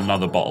and grab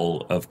another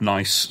bottle of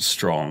nice,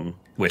 strong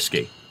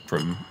whiskey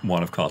from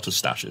one of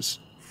Carter's stashes.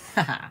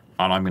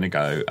 And I'm going to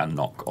go and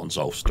knock on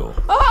Zolf's door.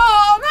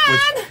 Oh,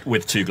 man!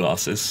 With 2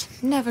 glasses.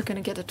 Never going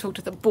to get to talk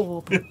to the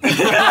borb.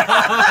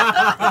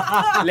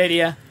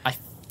 Lydia, I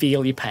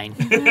feel your pain.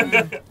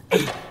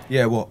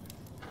 Yeah, what?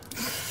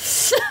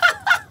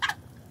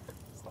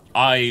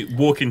 I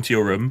walk into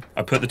your room,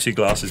 I put the 2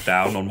 glasses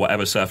down on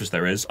whatever surface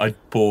there is. I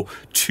pour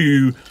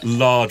 2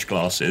 large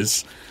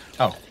glasses,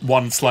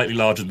 one slightly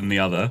larger than the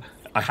other.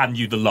 I hand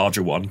you the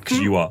larger one, because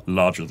you are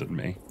larger than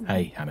me.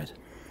 Hey, Hamid.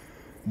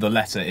 The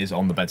letter is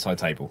on the bedside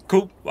table.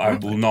 Cool, I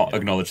will not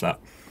acknowledge that.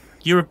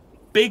 You're a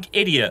big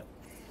idiot.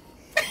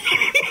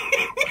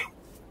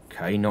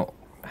 Okay, not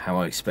how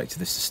I expected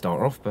this to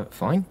start off, but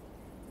fine.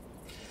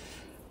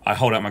 I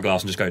hold out my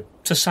glass and just go,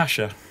 to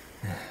Sasha.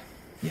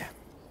 Yeah,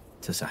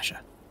 to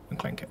Sasha. And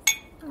clink it.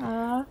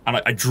 And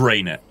I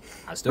drain it.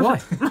 As do I.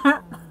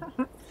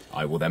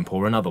 I will then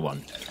pour another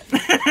one.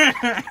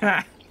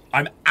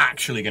 I'm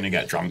actually going to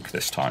get drunk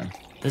this time.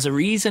 There's a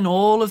reason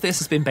all of this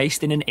has been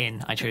based in an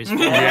inn. I chose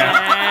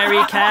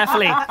very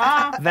carefully.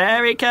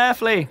 Very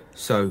carefully.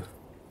 So,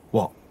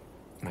 what,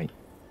 mate?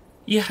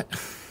 Yeah.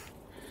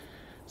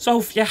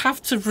 Zolf, you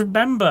have to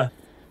remember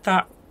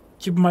that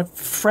you're my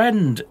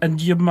friend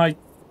and you're my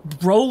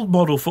role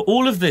model for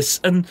all of this,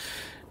 and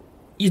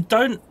you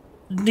don't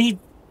need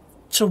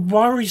to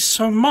worry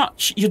so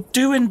much. You're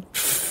doing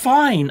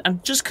fine,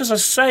 and just because I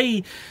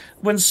say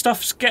when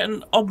stuff's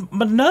getting on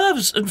my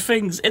nerves and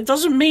things, it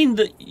doesn't mean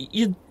that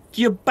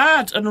you're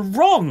bad and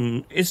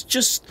wrong. It's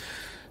just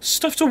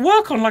stuff to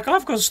work on, like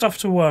I've got stuff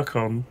to work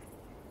on.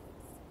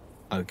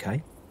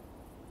 Okay.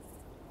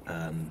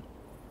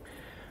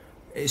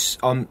 It's,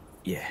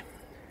 yeah.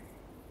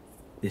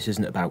 This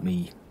isn't about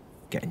me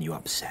getting you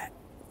upset.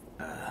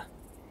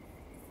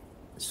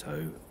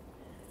 So,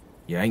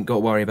 you ain't got to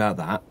worry about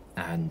that.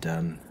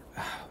 And,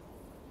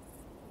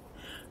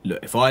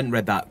 look, if I hadn't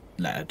read that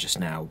letter just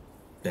now,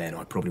 then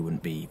I probably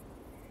wouldn't be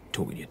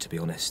talking to you, to be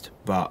honest.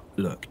 But,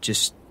 look,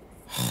 just...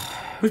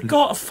 We've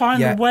got to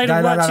find a way to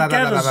work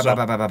together,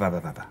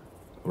 Zolf.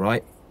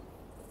 Right?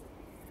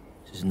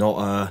 This is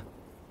not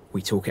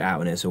we talk it out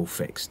and it's all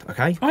fixed,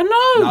 okay? I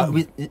know!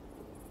 No,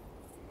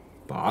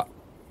 but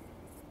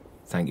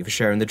thank you for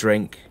sharing the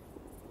drink.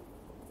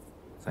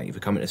 Thank you for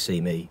coming to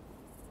see me.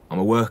 I'm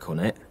going to work on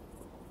it.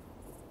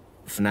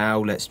 For now,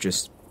 let's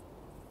just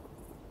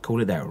call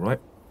it there, all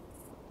right?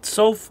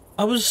 Zolf,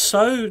 I was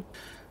so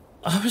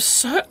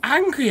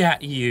angry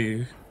at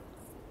you.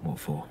 What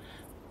for?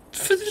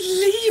 For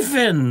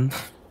leaving.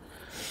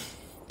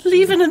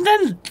 Leaving, and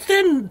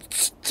then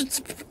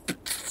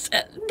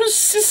my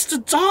sister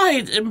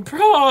died in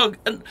Prague,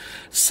 and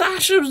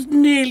Sasha was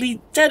nearly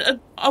dead,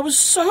 and I was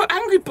so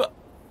angry, but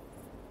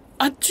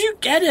I do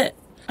get it.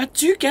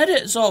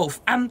 Zolf,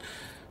 and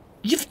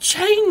you've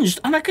changed,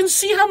 and I can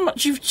see how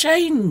much you've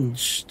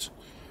changed.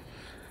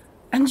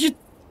 And you're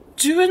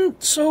doing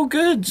so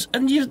good,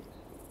 and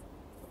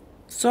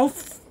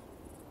Zolf,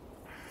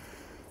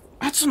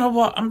 I don't know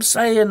what I'm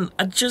saying.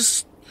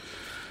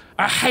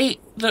 I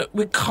hate that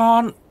we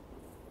can't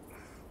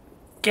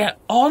get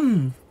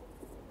on.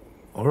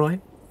 All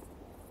right.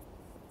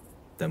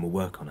 Then we'll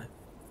work on it.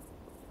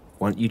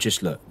 Why don't you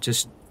just look,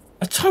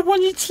 I don't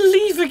want you to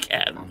leave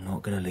again. I'm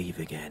not going to leave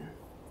again.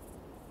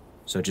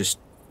 So just...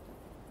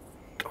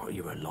 Oh,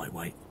 you're a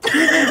lightweight.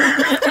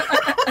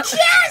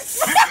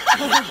 Yes!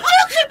 Look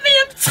at me,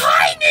 I'm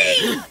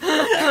tiny!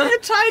 You're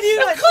tiny,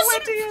 like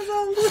 20 years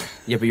old.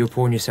 Yeah, but you're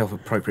pouring yourself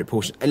appropriate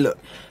portions. And look,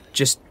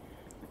 just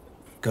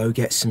Go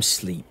get some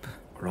sleep,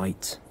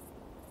 right?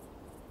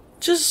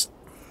 Just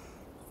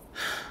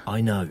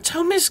I know.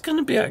 tell me it's going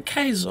to be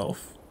okay, Zolf.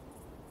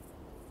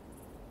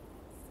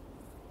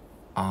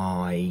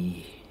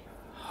 I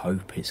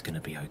hope it's going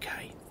to be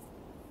okay.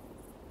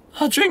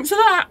 I'll drink to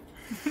that.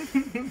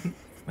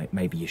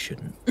 Maybe you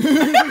shouldn't. I'm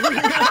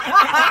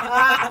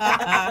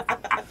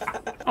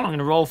not going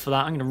to roll for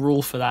that. I'm going to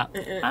rule for that.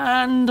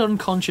 And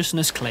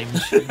unconsciousness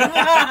claims.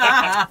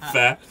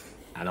 Fair.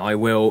 And I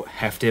will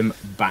heft him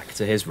back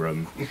to his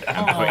room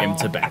and put him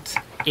to bed.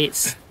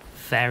 It's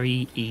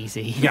very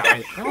easy.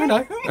 Yeah, I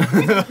know.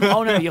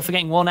 Oh no, you're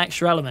forgetting one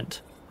extra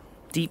element.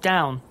 Deep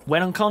down,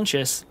 when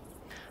unconscious,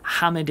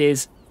 Hamid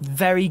is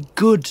very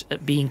good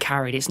at being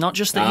carried. It's not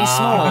just that he's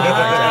small.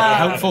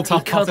 Helpful, He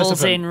tough cuddles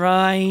participant. in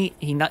right.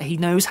 He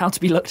knows how to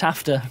be looked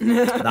after.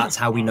 That's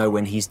how we know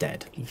when he's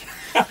dead.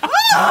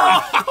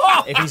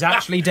 If he's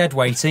actually dead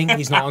waiting,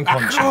 he's not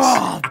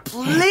unconscious.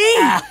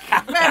 Please!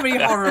 Very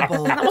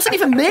horrible. That wasn't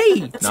even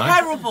me.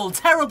 Terrible,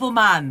 terrible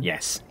man.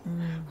 Yes.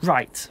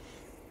 Right.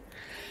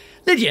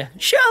 Lydia,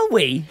 shall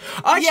we?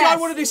 Actually, Yes. I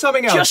want to do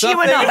something else. Just you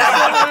and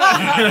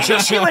I.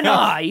 Just you and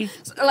I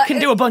can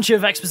do a bunch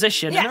of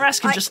exposition, and the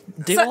rest can just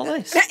do all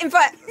this. In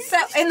fact,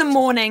 in the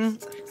morning,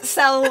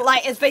 Cell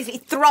is basically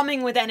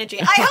thrumming with energy.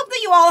 I hope that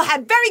you all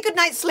had very good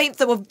night's sleep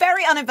that were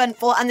very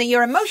uneventful, and that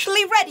you're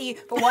emotionally ready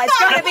for what is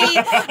going to be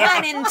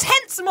an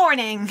intense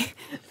morning.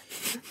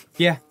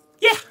 Yeah.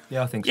 Yeah.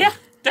 Yeah, I think so. Yeah,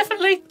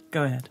 definitely.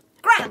 Go ahead.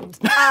 Grand.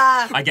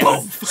 I get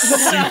a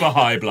super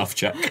high bluff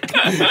check.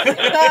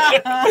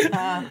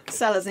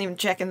 Cell isn't even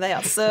checking. They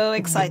are so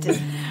excited.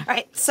 All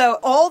right, so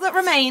all that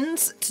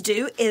remains to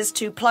do is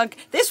to plug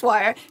this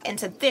wire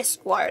into this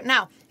wire.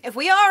 Now, if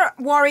we are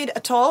worried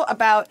at all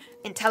about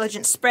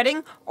intelligence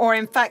spreading, or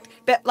in fact,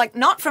 but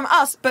not from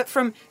us, but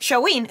from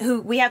Shoween,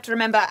 who we have to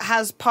remember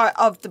has part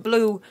of the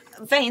blue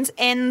veins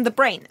in the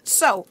brain.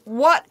 So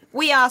what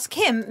we ask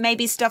him may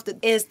be stuff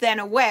that is then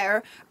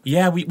aware.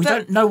 Yeah, we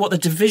don't know what the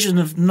division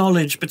of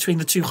knowledge between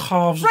the two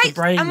halves of the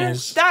brain I mean,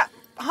 is. that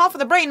half of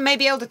the brain may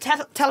be able to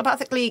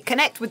telepathically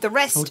connect with the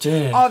rest of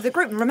the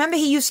group. And remember,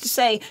 he used to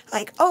say,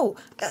 oh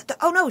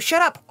no,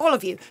 shut up, all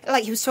of you.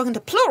 Like, he was talking to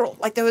plural.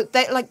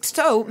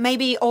 So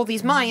maybe all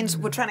these minds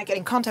were trying to get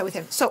in contact with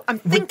him. So I'm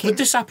thinking... Would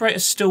this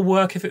apparatus still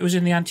work if it was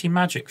in the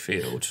anti-magic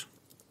field?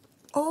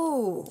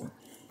 Oh.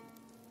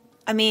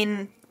 I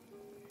mean...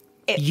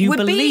 It You would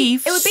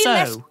believe it would be so,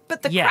 less,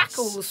 but the yes.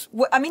 crackles...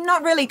 I mean,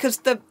 not really, because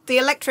the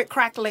electric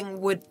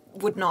crackling would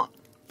not...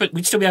 But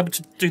we'd still be able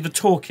to do the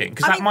talking,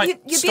 because that might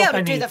you'd be stop able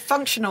any... to do the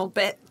functional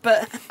bit,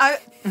 but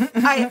But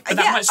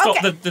that might stop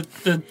okay.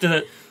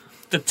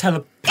 the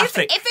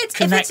telepathic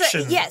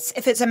connection.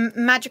 If it's a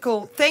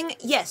magical thing,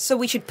 yes. So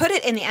we should put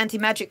it in the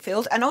anti-magic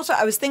field. And also,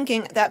 I was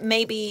thinking that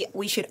maybe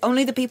we should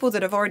only the people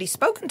that have already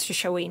spoken to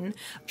Shoween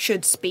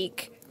should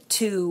speak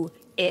to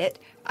it.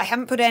 I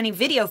haven't put any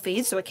video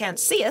feeds, so it can't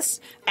see us,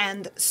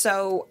 and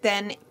so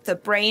then the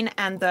brain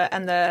and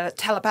the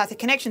telepathic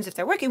connections, if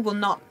they're working, will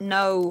not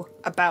know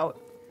about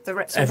the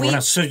rest. Everyone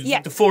else. So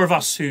the four of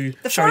us who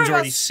Shoween's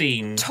already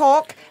seen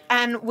talk,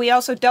 and we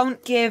also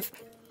don't give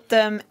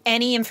them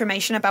any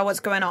information about what's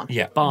going on.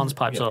 Yeah. Barnes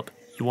pipes up.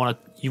 You want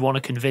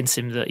to convince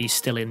him that he's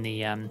still in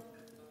the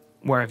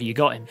wherever you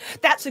got him.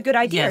 That's a good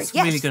idea. Yes,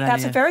 really good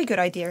That's idea. a very good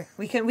idea.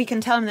 We can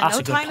tell him that That's no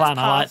a good time plan.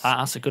 has I like passed. that.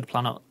 That's a good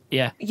plan.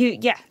 Yeah.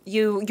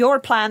 Your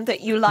plan that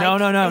you like.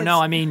 No. is-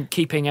 I mean,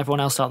 keeping everyone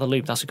else out of the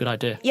loop. That's a good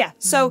idea. Yeah,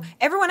 so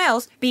everyone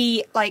else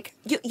be like,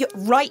 you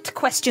write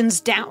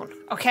questions down,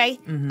 okay?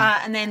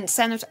 And then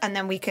send it, and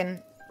then we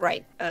can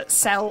write.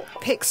 Cell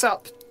picks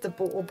up the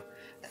borb.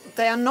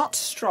 They are not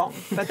strong,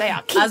 but they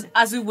are keen.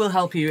 Azu will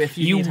help you if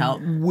you need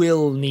help.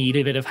 will need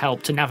a bit of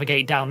help to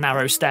navigate down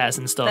narrow stairs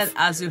and stuff. Then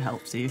Azu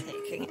helps you.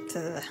 Taking it to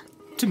the...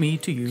 To me,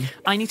 to you.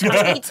 I need to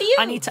ask, to you.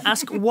 I need to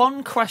ask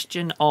one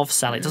question of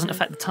Sally. It doesn't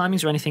affect the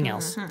timings or anything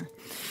else.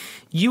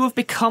 You have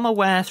become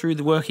aware through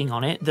the working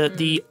on it that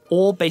the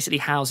orb basically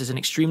houses an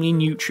extremely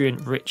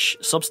nutrient-rich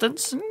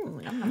substance,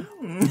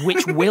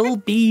 which will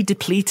be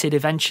depleted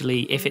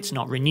eventually if it's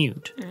not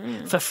renewed.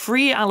 For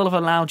free, I'll have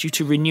allowed you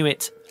to renew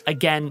it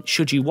again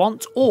should you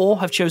want, or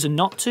have chosen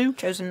not to.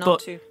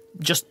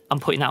 Just, I'm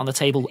putting that on the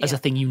table as a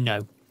thing you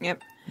know.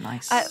 Yep.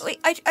 Nice.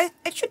 I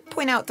should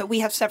point out that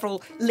we have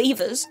several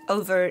levers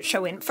over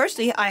Showin.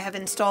 Firstly, I have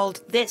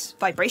installed this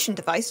vibration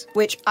device,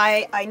 which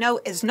I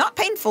know is not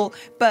painful,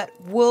 but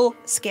will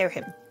scare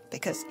him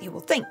because he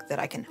will think that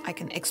I can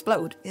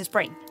explode his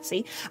brain.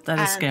 See, That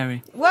is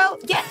scary. Well,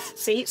 yes.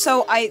 See,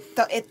 so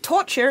it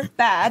torture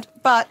bad,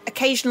 but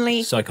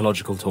occasionally,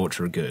 Psychological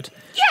torture are good.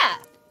 yeah.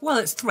 Well,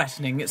 it's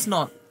threatening. It's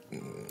not.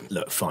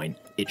 Look, fine.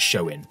 It's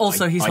Showin.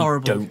 Also, he's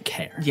horrible. I don't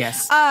care.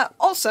 Yes.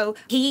 Also,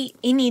 he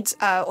needs,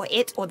 or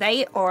it, or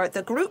they, or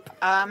the group.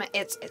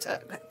 It's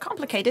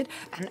complicated,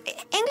 and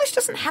English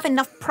doesn't have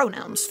enough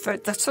pronouns for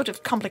the sort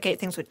of complicated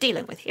things we're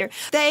dealing with here.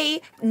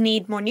 They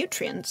need more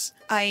nutrients.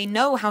 I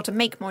know how to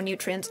make more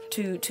nutrients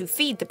to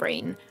feed the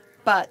brain,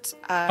 but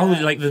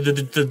like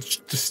the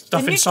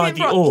stuff the inside nutrient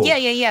the broth. orb.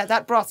 Yeah.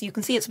 That broth. You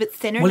can see it's a bit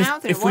thinner Well, now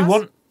than if it we was.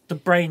 want the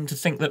brain to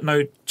think that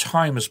no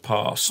time has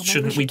passed. Well, maybe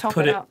Shouldn't we we should top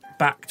put it it up.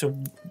 back to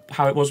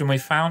how it was when we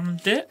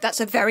found it? That's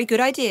a very good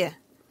idea.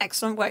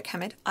 Excellent work,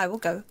 Hamid. I will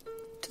go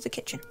to the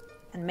kitchen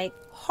and make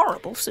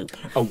horrible soup.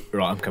 Oh,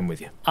 right, I'm coming with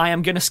you. I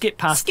am going to skip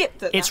past. Skip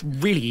that. It's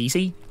really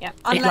easy. Yeah.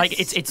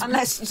 Unless,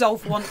 Unless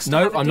Zolf wants to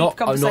No, have a I'm deep not.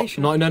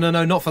 conversation. No,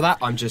 not for that.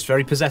 I'm just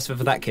very possessive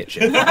of that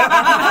kitchen.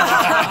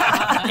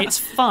 It's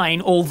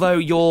fine, although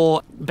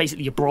your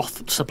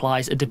broth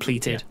supplies are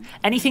depleted.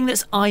 Anything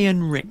that's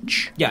iron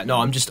rich. Yeah, no,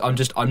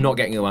 I'm not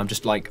getting away. I'm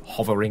just like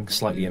hovering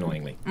slightly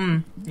annoyingly.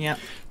 Yeah.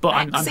 But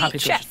I'm Fancy happy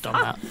to have chef, just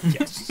done that.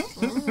 Yes.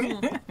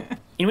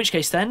 In which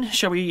case, then,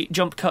 shall we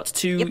jump cut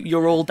to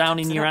you're all down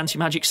in your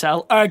anti-magic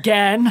cell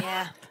again?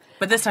 Yeah.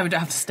 But this time we don't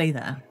have to stay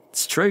there.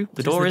 It's true. The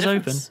Which door the is open.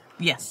 difference.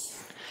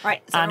 Yes.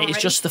 Right. Is And everyone it's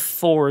ready? just the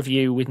four of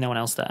you with no one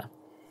else there.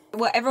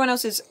 Well, everyone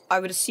else is, I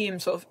would assume,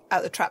 sort of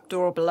at the trap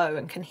door below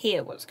and can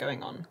hear what's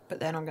going on, but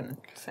they're not going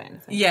to say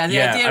anything. Yeah, the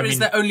Yeah, idea I is mean-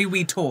 that only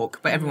we talk,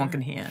 but everyone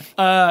can hear.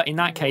 In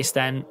that case,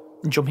 then,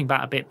 jumping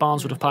back a bit,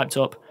 Barnes would have piped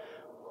up.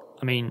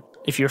 I mean,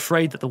 if you're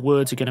afraid that the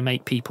words are going to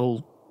make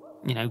people,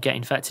 get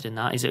infected in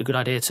that, is it a good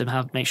idea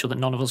to make sure that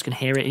none of us can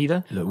hear it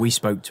either? Look, we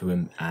spoke to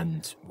him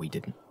and we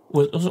didn't.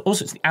 Well,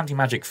 also it's the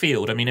anti-magic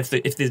field. I mean, if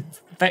the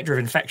vector of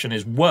infection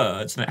is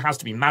words, then it has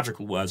to be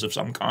magical words of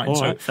some kind. All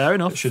so right, fair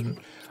enough. It shouldn't.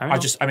 Fair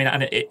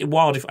enough.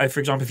 Wilde, for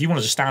example, if you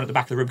wanted to stand at the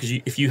back of the room because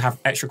if you have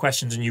extra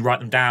questions and you write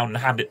them down and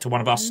hand it to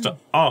one of us to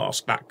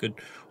ask, that could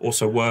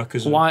also work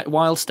as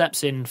Wilde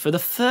steps in for the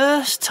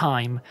first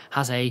time,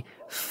 has a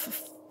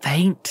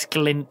faint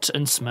glint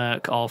and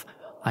smirk of,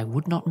 I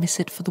would not miss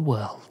it for the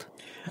world.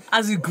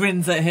 As he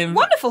grins at him.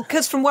 Wonderful,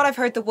 because from what I've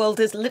heard, the world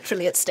is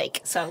literally at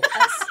stake. So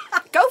let's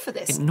go for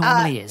this. It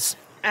normally is.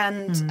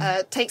 And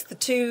takes the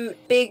two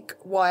big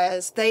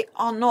wires. They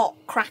are not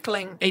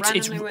crackling It's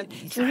randomly.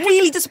 It's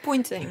really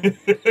disappointing.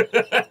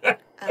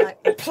 And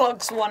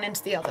plugs one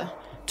into the other.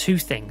 Two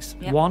things.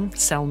 Yep. One,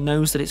 Cell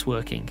knows that it's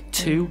working.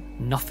 Two,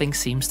 nothing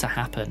seems to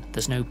happen.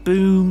 There's no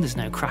boom, there's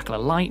no crackle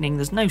of lightning,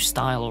 there's no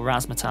style or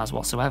razzmatazz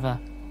whatsoever.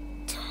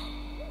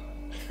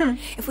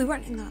 If we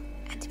weren't in the...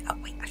 Oh,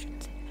 wait, I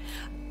shouldn't say.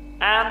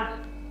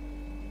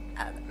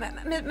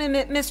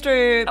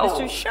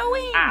 Mr.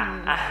 Showing.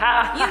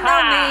 You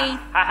know me.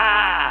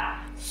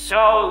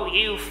 So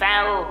you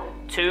fell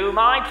to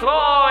my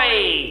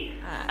ploy,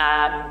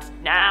 and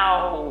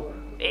now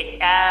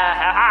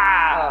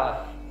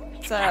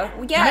So,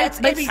 yeah,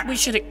 Maybe we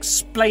should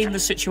explain the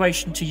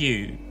situation to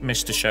you,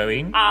 Mr.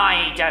 Showing.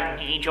 I don't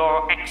need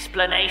your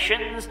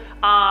explanations.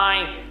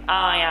 I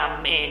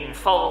am in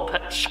full.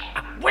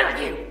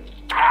 Will you?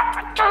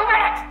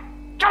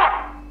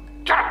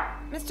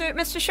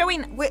 Mr.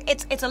 Showing,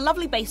 it's a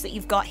lovely base that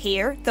you've got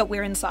here, that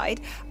we're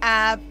inside,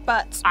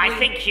 but... I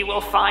think you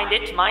will find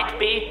it might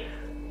be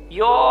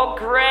your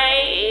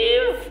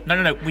grave.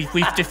 No.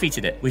 We've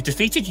defeated it. We've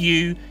defeated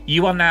you.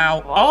 You are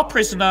now our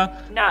prisoner,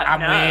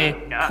 and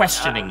we're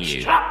questioning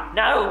you. No,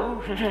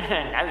 no,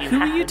 you Who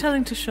are you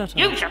telling to shut up?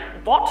 You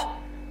what?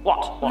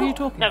 What? Who are you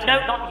talking no, to? No,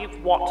 not you.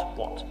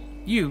 What?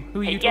 You. Who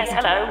are you Yes,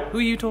 talking hello. to? Who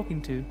are you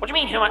talking to? What do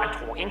you mean? Who am I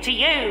talking to?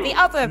 You. The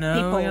other No,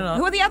 people. you're not.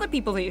 Who are the other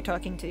people that you're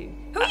talking to?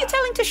 Who are you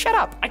telling to shut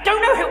up? I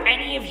don't know who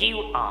any of you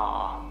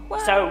are.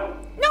 Well, so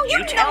No,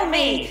 you tell know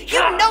me. You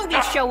Shut know me,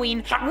 up.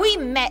 Showing. Shut up. We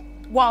met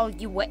while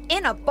you were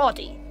in a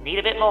body. Need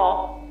a bit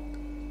more.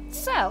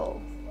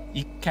 So,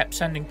 You kept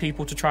sending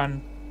people to try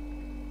and...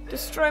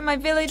 destroy my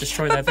village.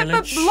 Destroy their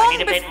village? But long, I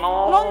need a bit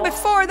more. long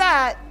before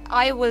that,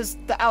 I was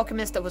the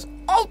alchemist that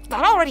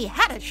already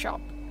had a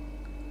shop.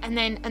 And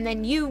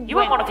then you You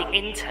went... were one of the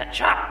interns.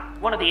 Shut up.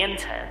 One of the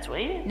interns, were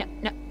you?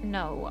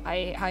 No.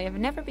 I have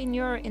never been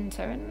your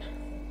intern.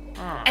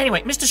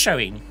 Anyway, Mr.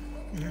 Showing,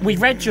 we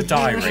read your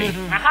diary.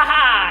 Ha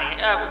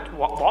ha!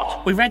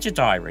 What? We read your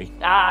diary.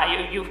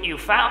 You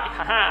found.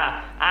 Ha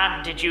ha!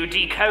 And did you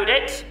decode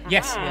it?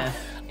 Yes. Yeah.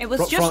 It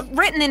was just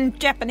written in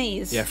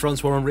Japanese. Yeah,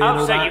 Francois Henri and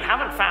Oh, all so that. you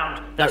haven't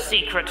found the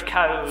secret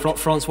code?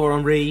 Francois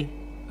Henri,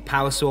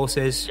 power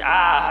sources.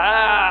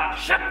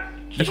 Shut.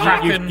 The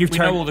Kraken, you've we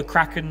turned- know all the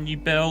Kraken you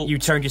built. You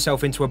turned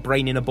yourself into a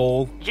brain in a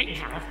ball.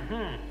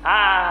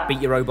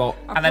 Beat your robot.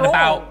 And then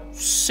about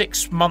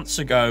 6 months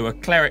ago, a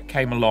cleric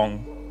came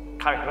along,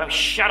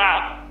 Shut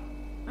up.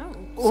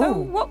 So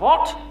what?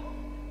 What?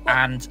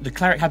 and the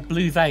cleric had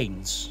blue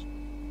veins,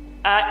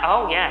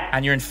 Oh yeah.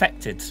 and you're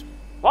infected.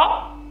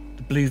 What?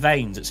 The blue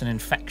veins, it's an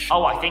infection.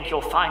 Oh, I think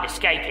you'll find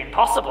escape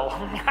impossible.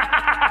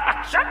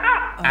 Shut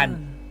up.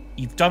 And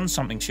you've done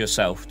something to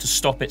yourself to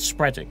stop it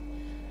spreading.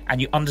 And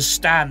you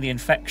understand the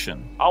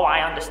infection. Oh,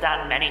 I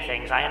understand many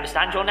things. I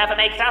understand you'll never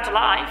make it out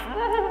alive.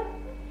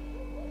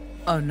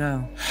 Oh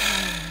no.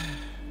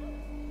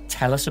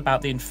 Tell us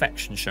about the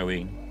infection,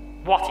 Showing.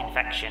 What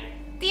infection?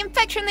 The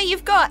infection that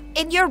you've got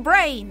in your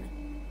brain.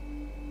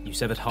 You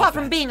severed half. Apart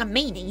from being a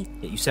meanie.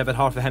 You severed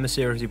half a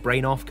hemisphere of your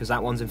brain off because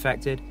that one's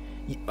infected.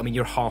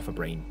 You're half a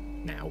brain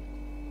now.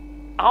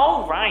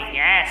 Oh, right.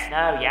 Yes.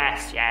 No.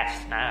 Yes.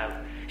 No.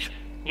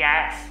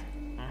 Yes.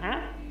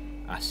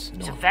 That's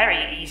It's a not.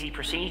 very easy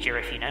procedure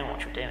if you know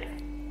what you're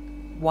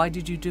doing. Why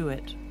did you do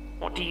it?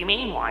 What do you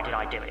mean, why did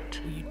I do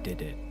it? You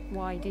did it.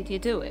 Why did you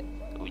do it?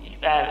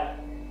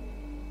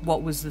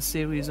 What was the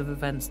series of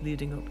events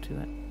leading up to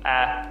it?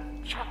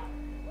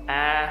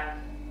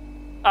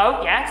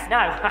 Oh, yes, no.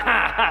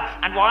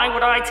 And why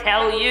would I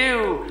tell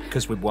you?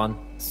 Because we've won.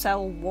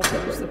 Cell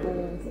wobbles the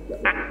ball.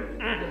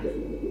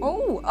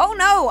 Oh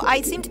no!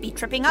 I seem to be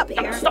tripping up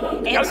here. Stop.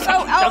 Don't Don't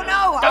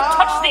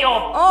touch the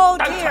orb. Oh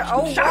Don't dear!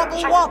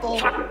 touch- Wobble.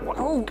 Shut.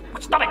 Oh,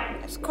 Stop it.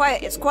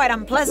 it's quite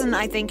unpleasant.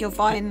 I think you'll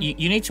find.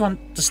 You need to How long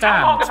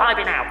understand. have I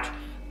been out?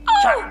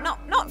 Oh,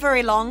 not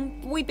very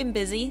long. We've been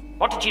busy.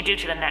 What did you do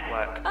to the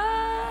network?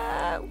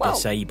 Well,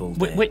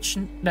 Disabled it. Which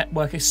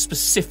network is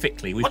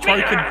specifically? What do you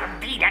mean,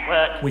 the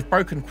network? We've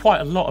broken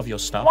quite a lot of your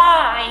stuff.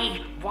 Why?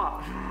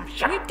 What?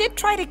 you did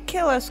try to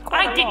kill us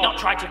quite I a did lot. not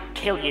try to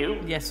kill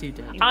you. Yes, you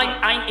did.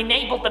 I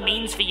enabled the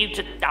means for you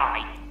to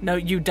die. No,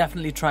 you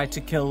definitely tried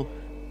to kill.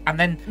 And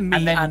then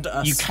Me and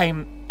us. you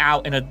came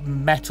out in a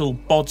metal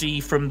body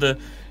from the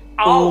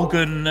Oh.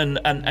 organ,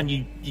 and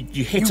you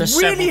hit You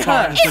us really several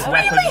times hurt. with It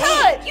weapons. really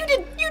hurt. You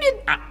did.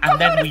 And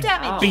then we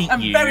damage. beat I'm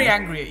you. very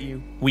angry at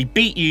you. We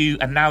beat you,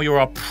 and now you're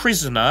our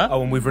prisoner.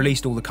 Oh, and we've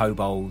released all the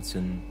kobolds,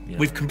 and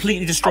We've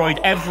completely destroyed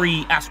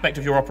every aspect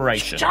of your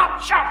operation. Shut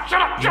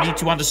up. You need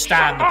to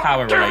understand the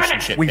power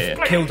relationship we've here.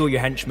 killed all your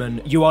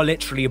henchmen. You are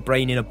literally a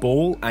brain in a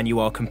ball, and you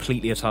are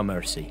completely at our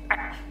mercy.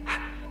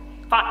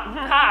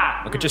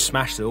 I could just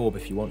smash the orb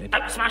if you wanted.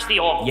 Don't smash the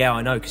orb. Yeah,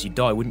 I know, because you'd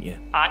die, wouldn't you?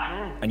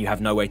 And you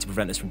have no way to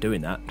prevent us from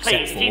doing that.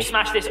 Please, except if you for...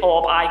 smash this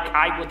orb,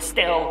 I would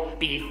still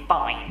be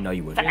fine. No,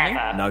 you wouldn't.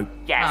 Forever. No.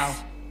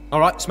 Yes. All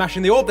right,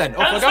 smashing the orb then.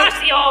 Off I Don't go.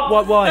 smash the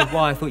orb.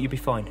 Why? I thought you'd be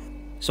fine.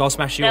 So I'll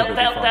smash the orb. It'll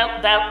be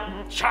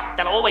fine.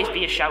 There'll always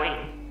be a showing.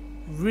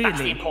 That's the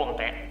Really? important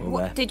bit.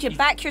 Well, there. Did you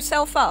back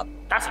yourself up?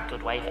 That's a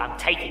good way. I'm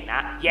taking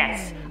that.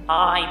 Yes,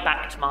 I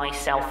backed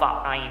myself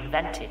up. I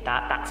invented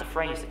that. That's a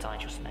phrase that I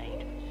just made.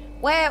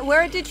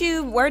 Where did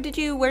you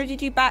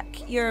back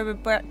your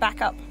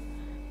back up?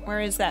 Where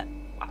is that?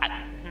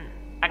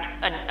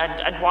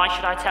 And why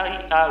should I tell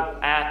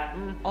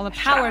you? All the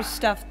power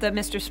stuff that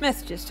Mr.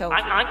 Smith just told you.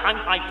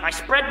 I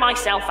spread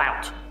myself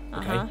out.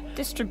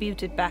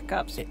 Distributed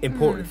backups.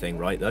 Important thing,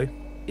 right, though?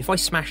 If I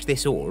smash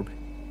this orb,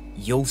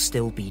 you'll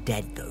still be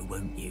dead, though,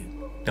 won't you?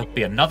 There'll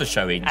be another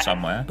showing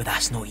somewhere But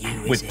that's not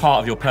you, is with it? part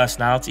of your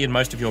personality and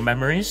most of your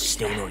memories.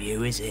 Still not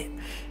you, is it?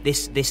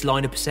 This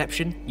line of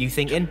perception, you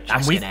thinking?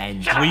 That's And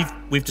gonna end.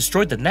 we've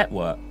destroyed the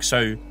network,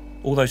 so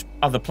all those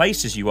other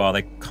places you are,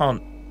 they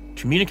can't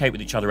communicate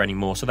with each other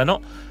anymore, so they're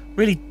not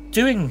really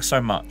doing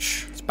so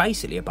much. It's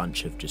basically a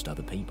bunch of just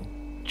other people.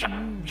 Shut.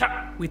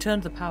 We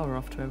turned the power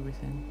off to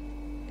everything.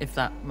 If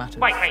that matters.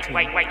 Wait, to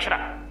you. shut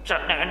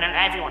up. No,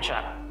 everyone shut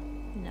up.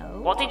 No.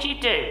 What did you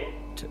do?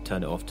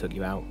 Turn it off, took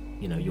you out.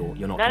 You know,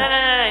 you're not.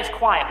 No, it's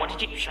quiet. What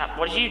did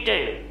you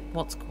do?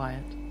 What's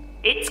quiet?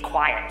 It's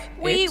quiet.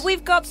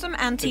 We've got some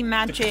The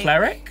anti-magic.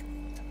 cleric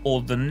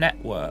or the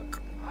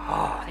network?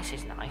 Oh, this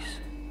is nice.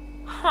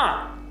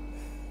 Huh.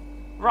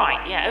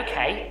 Right, yeah,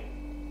 okay.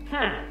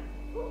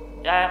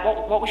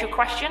 What was your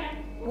question?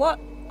 What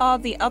are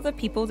the other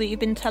people that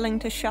you've been telling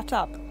to shut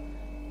up?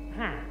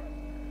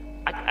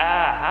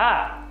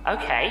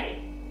 Okay.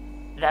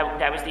 There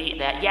was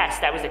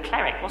the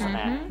cleric, wasn't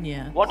there?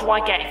 Yeah. What do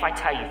I get if I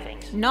tell you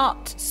things?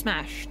 Not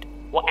smashed.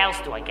 What else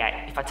do I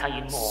get if I tell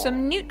you more?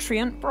 Some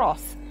nutrient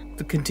broth.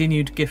 The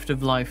continued gift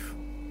of life.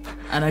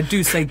 And I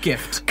do say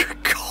gift.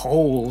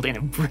 Cold in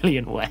a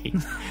brilliant way.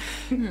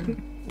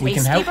 We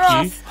can Tasty help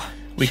broth. you.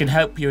 We can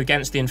help you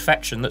against the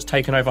infection that's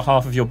taken over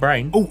half of your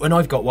brain. Oh, and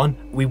I've got one.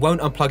 We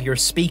won't unplug your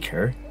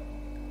speaker,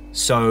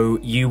 so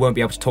you won't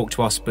be able to talk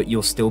to us, but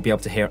you'll still be able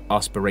to hear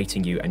us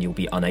berating you, and you'll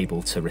be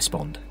unable to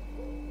respond.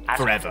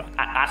 Forever.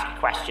 Ask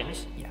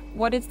questions.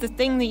 What is the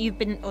thing that you've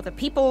been, or the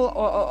people,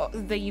 or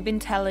that you've been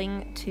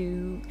telling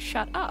to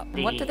shut up?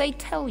 What do they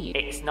tell you?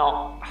 It's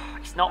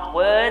not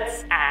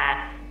words.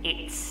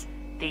 It's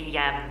the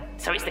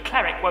So it's the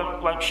cleric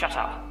won't shut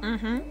up.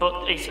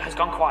 But it has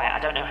gone quiet. I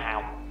don't know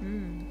how.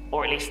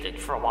 Or at least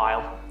for a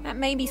while. That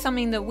may be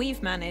something that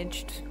we've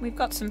managed. We've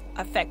got some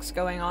effects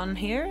going on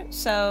here,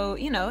 so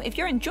if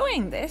you're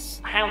enjoying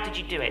this, How did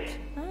you do it?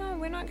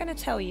 we're not going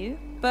to tell you.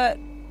 But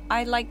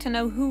I'd like to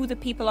know who the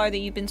people are that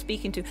you've been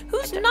speaking to.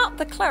 Who's not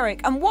the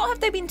cleric, and what have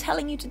they been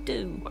telling you to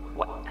do?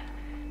 What?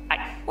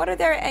 What are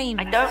their aims?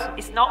 I don't.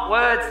 It's not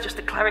words. Just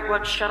the cleric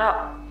won't shut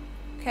up.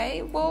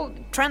 Okay, well,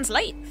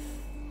 translate.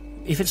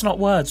 If it's not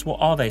words, what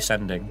are they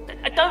sending?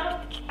 I don't.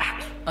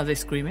 Are they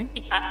screaming?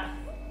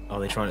 Are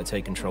they trying to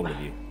take control of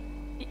you?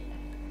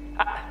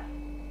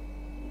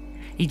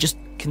 He just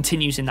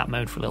continues in that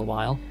mode for a little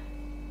while.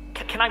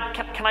 Can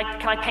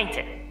I paint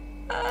it?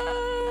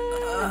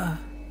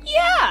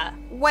 Yeah.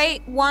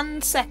 Wait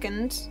 1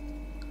 second.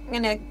 I'm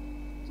gonna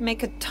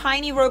make a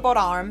tiny robot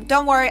arm.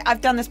 Don't worry,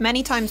 I've done this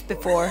many times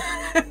before.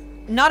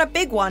 Not a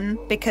big one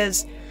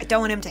because I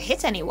don't want him to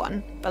hit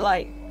anyone,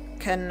 but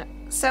can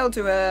Cell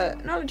do a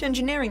knowledge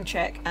engineering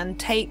check and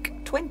take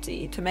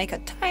 20 to make a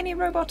tiny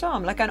robot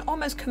arm, like an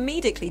almost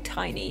comedically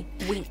tiny,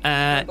 weak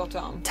robot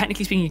arm.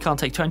 Technically speaking, you can't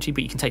take 20,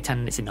 but you can take 10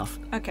 and it's enough.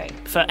 Okay.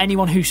 For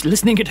anyone who's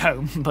listening at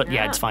home, but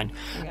yeah, it's fine.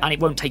 Okay. And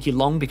it won't take you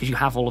long because you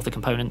have all of the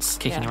components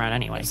kicking around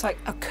anyway. It's like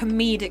a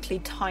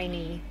comedically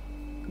tiny...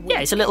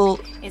 Yeah, it's a little...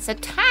 It's a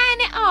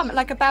tiny arm,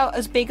 like about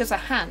as big as a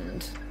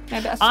hand.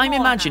 Maybe a I'm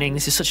small imagining, hand.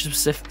 this is such a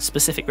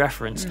specific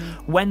reference,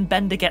 when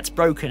Bender gets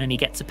broken and he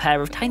gets a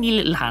pair of tiny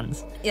little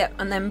hands. Yeah,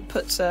 and then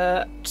puts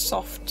a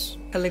soft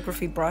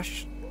calligraphy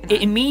brush.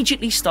 It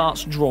immediately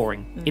starts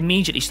drawing.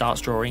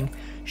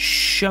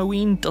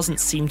 Showing doesn't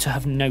seem to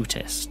have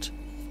noticed.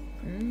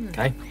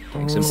 Okay,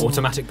 doing some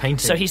automatic painting.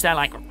 So he's there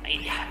like...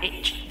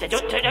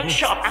 Don't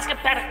shut up. Ask a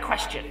better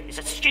question. It's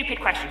a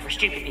stupid question for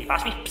stupid people.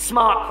 Ask me a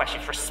smart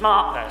question for a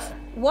smart person.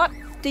 What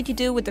did you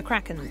do with the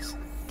Krakens?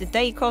 Did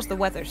they cause the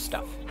weather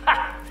stuff?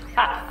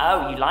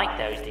 Oh, you like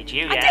those, did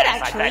you? I did,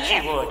 Yes, actually, I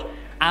bet you would.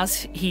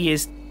 As he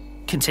is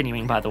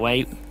continuing, by the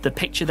way, the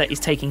picture that is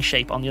taking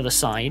shape on the other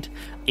side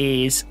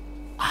is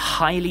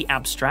highly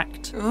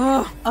abstract,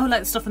 Oh,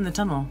 like the stuff in the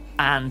tunnel.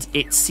 and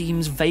it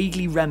seems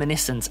vaguely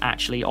reminiscent,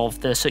 actually, of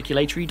the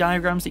circulatory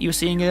diagrams that you were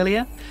seeing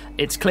earlier.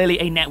 It's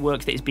clearly a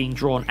network that is being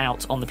drawn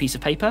out on the piece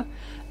of paper,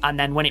 and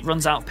then when it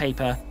runs out of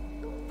paper,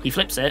 he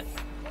flips it,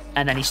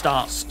 and then he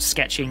starts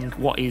sketching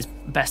what is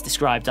best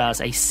described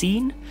as a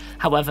scene.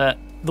 However,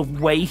 the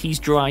way he's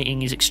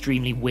drawing is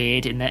extremely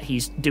weird in that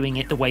he's doing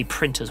it the way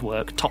printers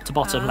work, top to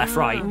bottom, left,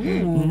 right,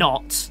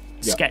 not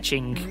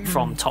sketching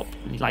from top,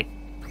 like,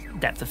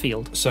 depth of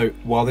field. So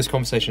while this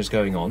conversation is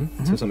going on,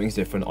 so something's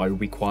different, I will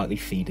be quietly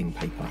feeding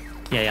paper.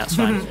 Yeah, that's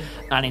fine.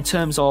 And in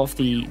terms of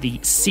the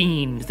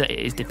scene that it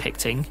is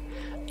depicting,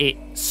 it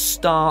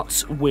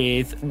starts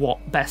with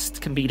what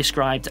best can be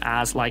described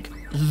as, like,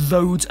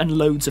 loads and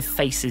loads of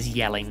faces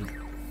yelling.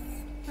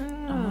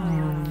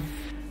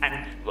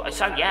 And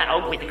so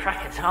with the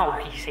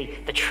Krakens, you see,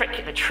 the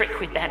trick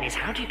with them is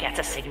how do you get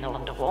a signal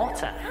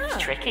underwater? It's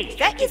tricky. It's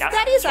tricky.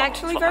 That is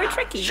actually very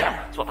tricky.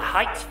 That's what the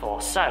height's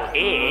for. So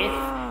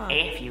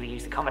if you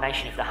use the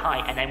combination of the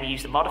height and then we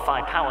use the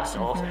modified power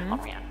source,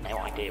 I have no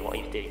idea what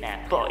he's doing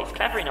there, but it's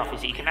clever enough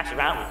is that you can mess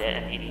around with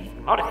it and you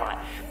can modify it.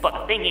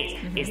 But the thing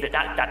is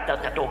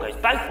that door goes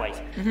both ways.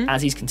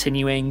 As he's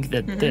continuing,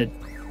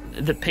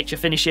 the picture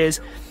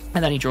finishes,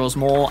 and then he draws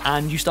more,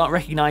 and you start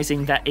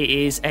recognising that it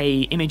is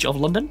a image of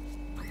London.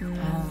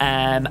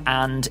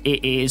 And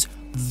it is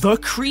the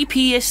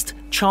creepiest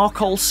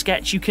charcoal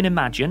sketch you can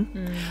imagine,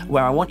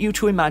 where I want you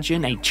to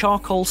imagine a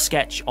charcoal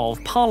sketch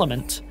of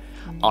Parliament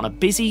on a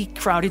busy,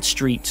 crowded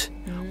street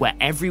where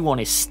everyone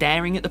is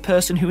staring at the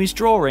person who is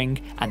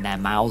drawing and their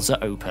mouths are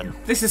open.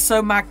 This is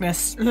so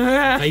Magnus.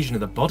 Invasion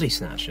of the Body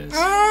Snatchers.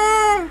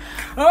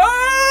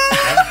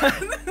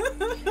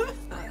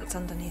 It's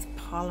underneath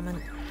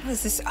Parliament. What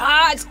is this?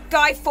 It's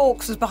Guy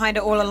Fawkes was behind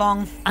it all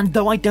along. And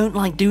though I don't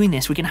like doing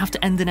this, we're going to have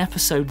to end an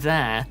episode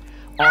there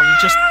on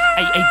just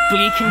a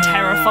bleak and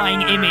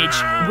terrifying image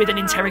with an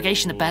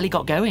interrogation that barely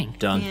got going.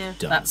 Done.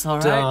 That's all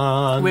right.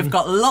 Done. We've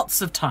got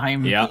lots of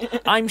time. Yeah.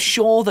 I'm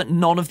sure that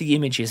none of the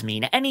images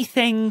mean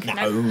anything,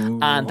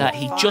 and that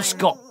he just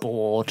got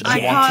bored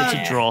and wanted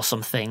to draw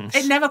some things.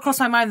 It never crossed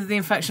my mind that the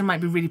infection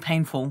might be really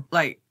painful.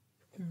 Like,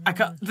 I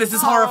can't, this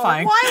is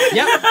horrifying. Why would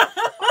Yep.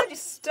 you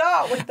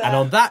start with that? And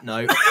on that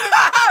note,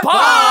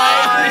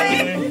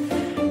 Bye!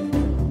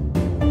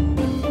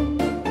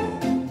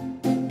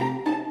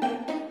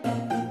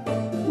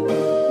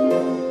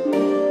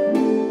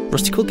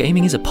 Rusty Quill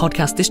Gaming is a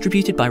podcast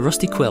distributed by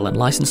Rusty Quill and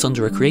licensed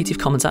under a Creative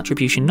Commons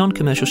Attribution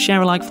Non-Commercial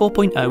Share-alike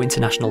 4.0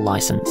 international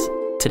license.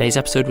 Today's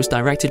episode was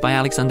directed by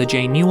Alexander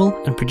J. Newell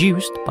and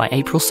produced by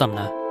April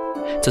Sumner.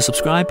 To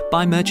subscribe,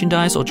 buy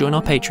merchandise or join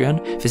our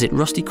Patreon, visit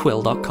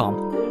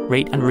rustyquill.com.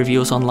 Rate and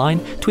review us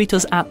online, tweet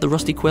us at The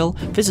Rusty Quill,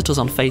 visit us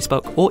on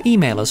Facebook, or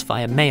email us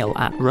via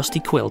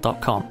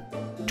mail@rustyquill.com.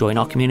 Join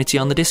our community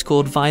on the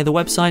Discord via the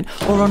website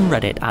or on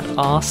Reddit at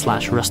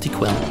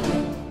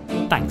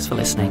r/rustyquill. Thanks for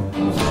listening.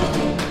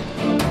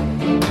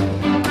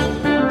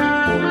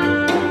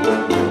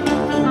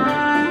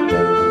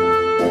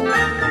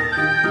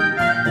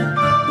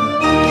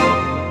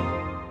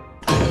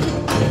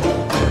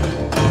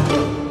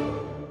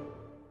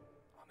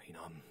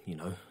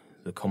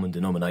 the common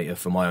denominator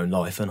for my own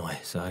life, aren't I?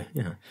 So,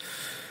 you know.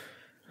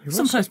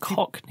 Sometimes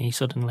Cockney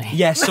suddenly.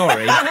 Yeah,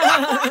 sorry.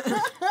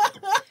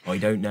 I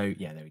don't know.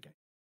 Yeah, there we go.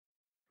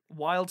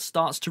 Wilde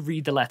starts to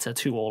read the letter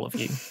to all of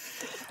you.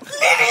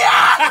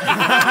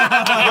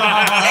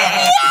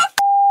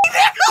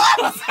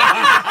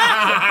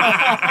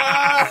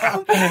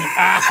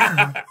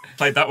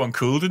 Played that one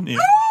cool, didn't you?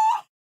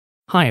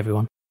 Hi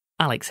everyone,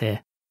 Alex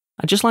here.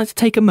 I'd just like to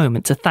take a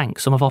moment to thank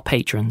some of our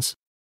patrons.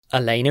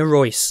 Elena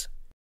Royce,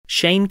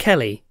 Shane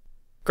Kelly,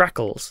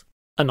 Grackles,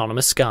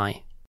 Anonymous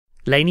Skye,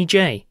 Laney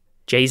J,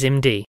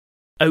 JZimD,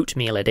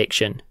 Oatmeal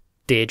Addiction,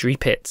 Deirdre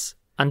Pitts,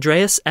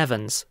 Andreas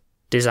Evans,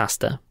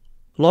 Disaster,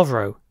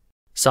 Lovro,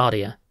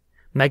 Sardia,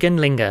 Megan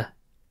Linger,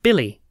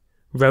 Billy,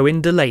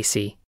 Rowan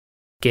DeLacy,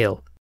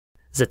 Gil,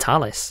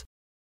 Zetalis,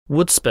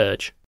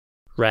 Woodspurge,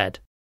 Red,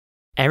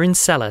 Erin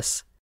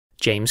Sellers,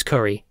 James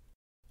Curry,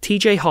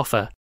 TJ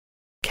Hoffer,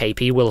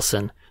 KP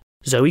Wilson,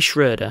 Zoe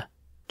Schroeder,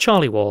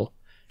 Charlie Wall,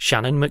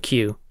 Shannon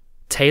McHugh,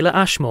 Taylor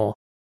Ashmore,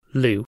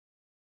 Lou,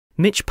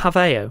 Mitch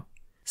Paveo,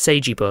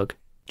 Sagebug,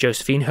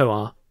 Josephine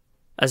Hoar,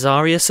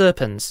 Azaria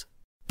Serpens,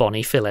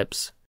 Bonnie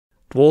Phillips,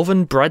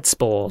 Dwarven Bread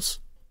Spores,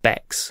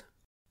 Bex,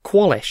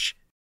 Qualish,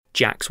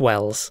 Jax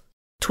Wells,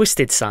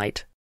 Twisted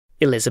Sight,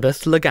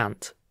 Elizabeth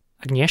Legant,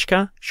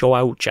 Agnieszka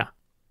Shoaucha,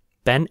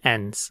 Ben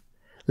Enns,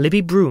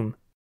 Libby Broom,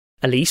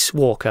 Elise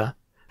Walker,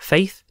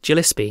 Faith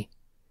Gillespie,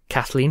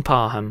 Kathleen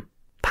Parham,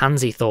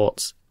 Pansy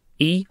Thoughts,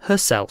 E.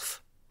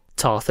 Herself,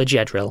 Tartha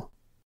Jedrill,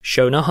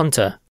 Shona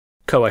Hunter,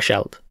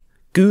 Koechelt,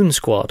 Goon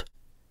Squad,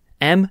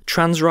 M.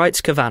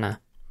 Transrights Kavanagh,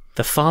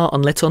 The Far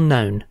Unlit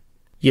Unknown,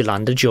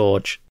 Yolanda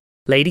George,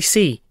 Lady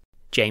C,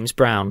 James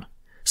Brown,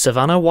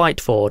 Savannah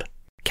Whiteford,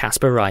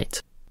 Casper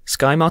Wright,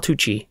 Skye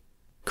Martucci,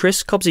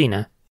 Chris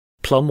Kobzina,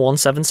 Plum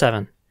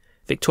 177,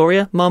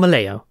 Victoria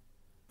Marmolejo,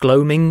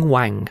 Gloaming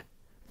Wang,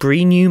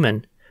 Bree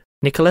Neumann,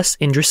 Nicholas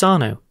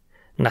Indrisano,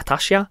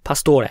 Natassia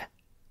Pastore,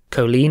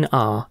 Colleen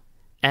R,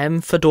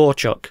 M.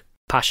 Fedorchuk,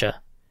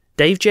 Pasha,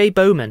 Dave J.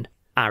 Bowman,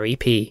 Ari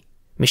P,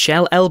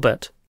 Michelle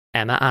Elbert,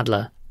 Emma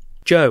Adler,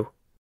 Joe,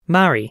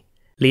 Mary,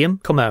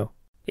 Liam Como,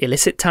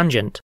 Illicit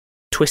Tangent,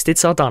 Twisted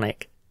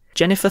Sardonic,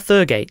 Jennifer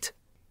Thurgate,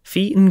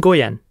 Fee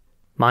Nguyen,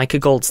 Micah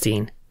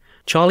Goldstein,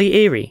 Charlie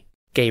Erie,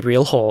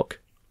 Gabriel Hawke,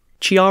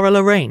 Chiara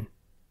Lorraine,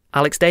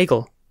 Alex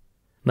Daigle,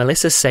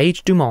 Melissa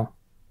Sage Dumont,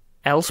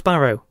 Elle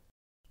Sparrow,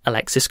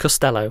 Alexis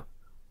Costello,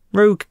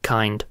 Rogue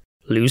Kind,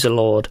 Loser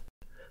Lord,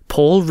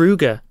 Paul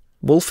Ruger,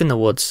 Wolf in the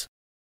Woods,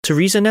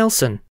 Teresa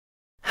Nelson,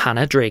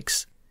 Hannah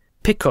Driggs,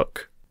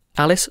 Pickhook,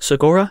 Alice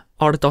Segura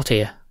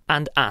Ardottir,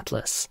 and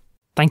Atlas.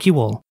 Thank you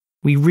all.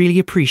 We really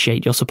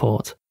appreciate your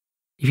support.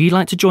 If you'd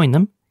like to join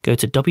them, go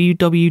to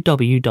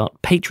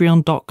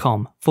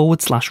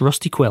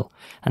www.patreon.com/rustyquill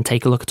and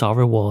take a look at our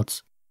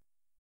rewards.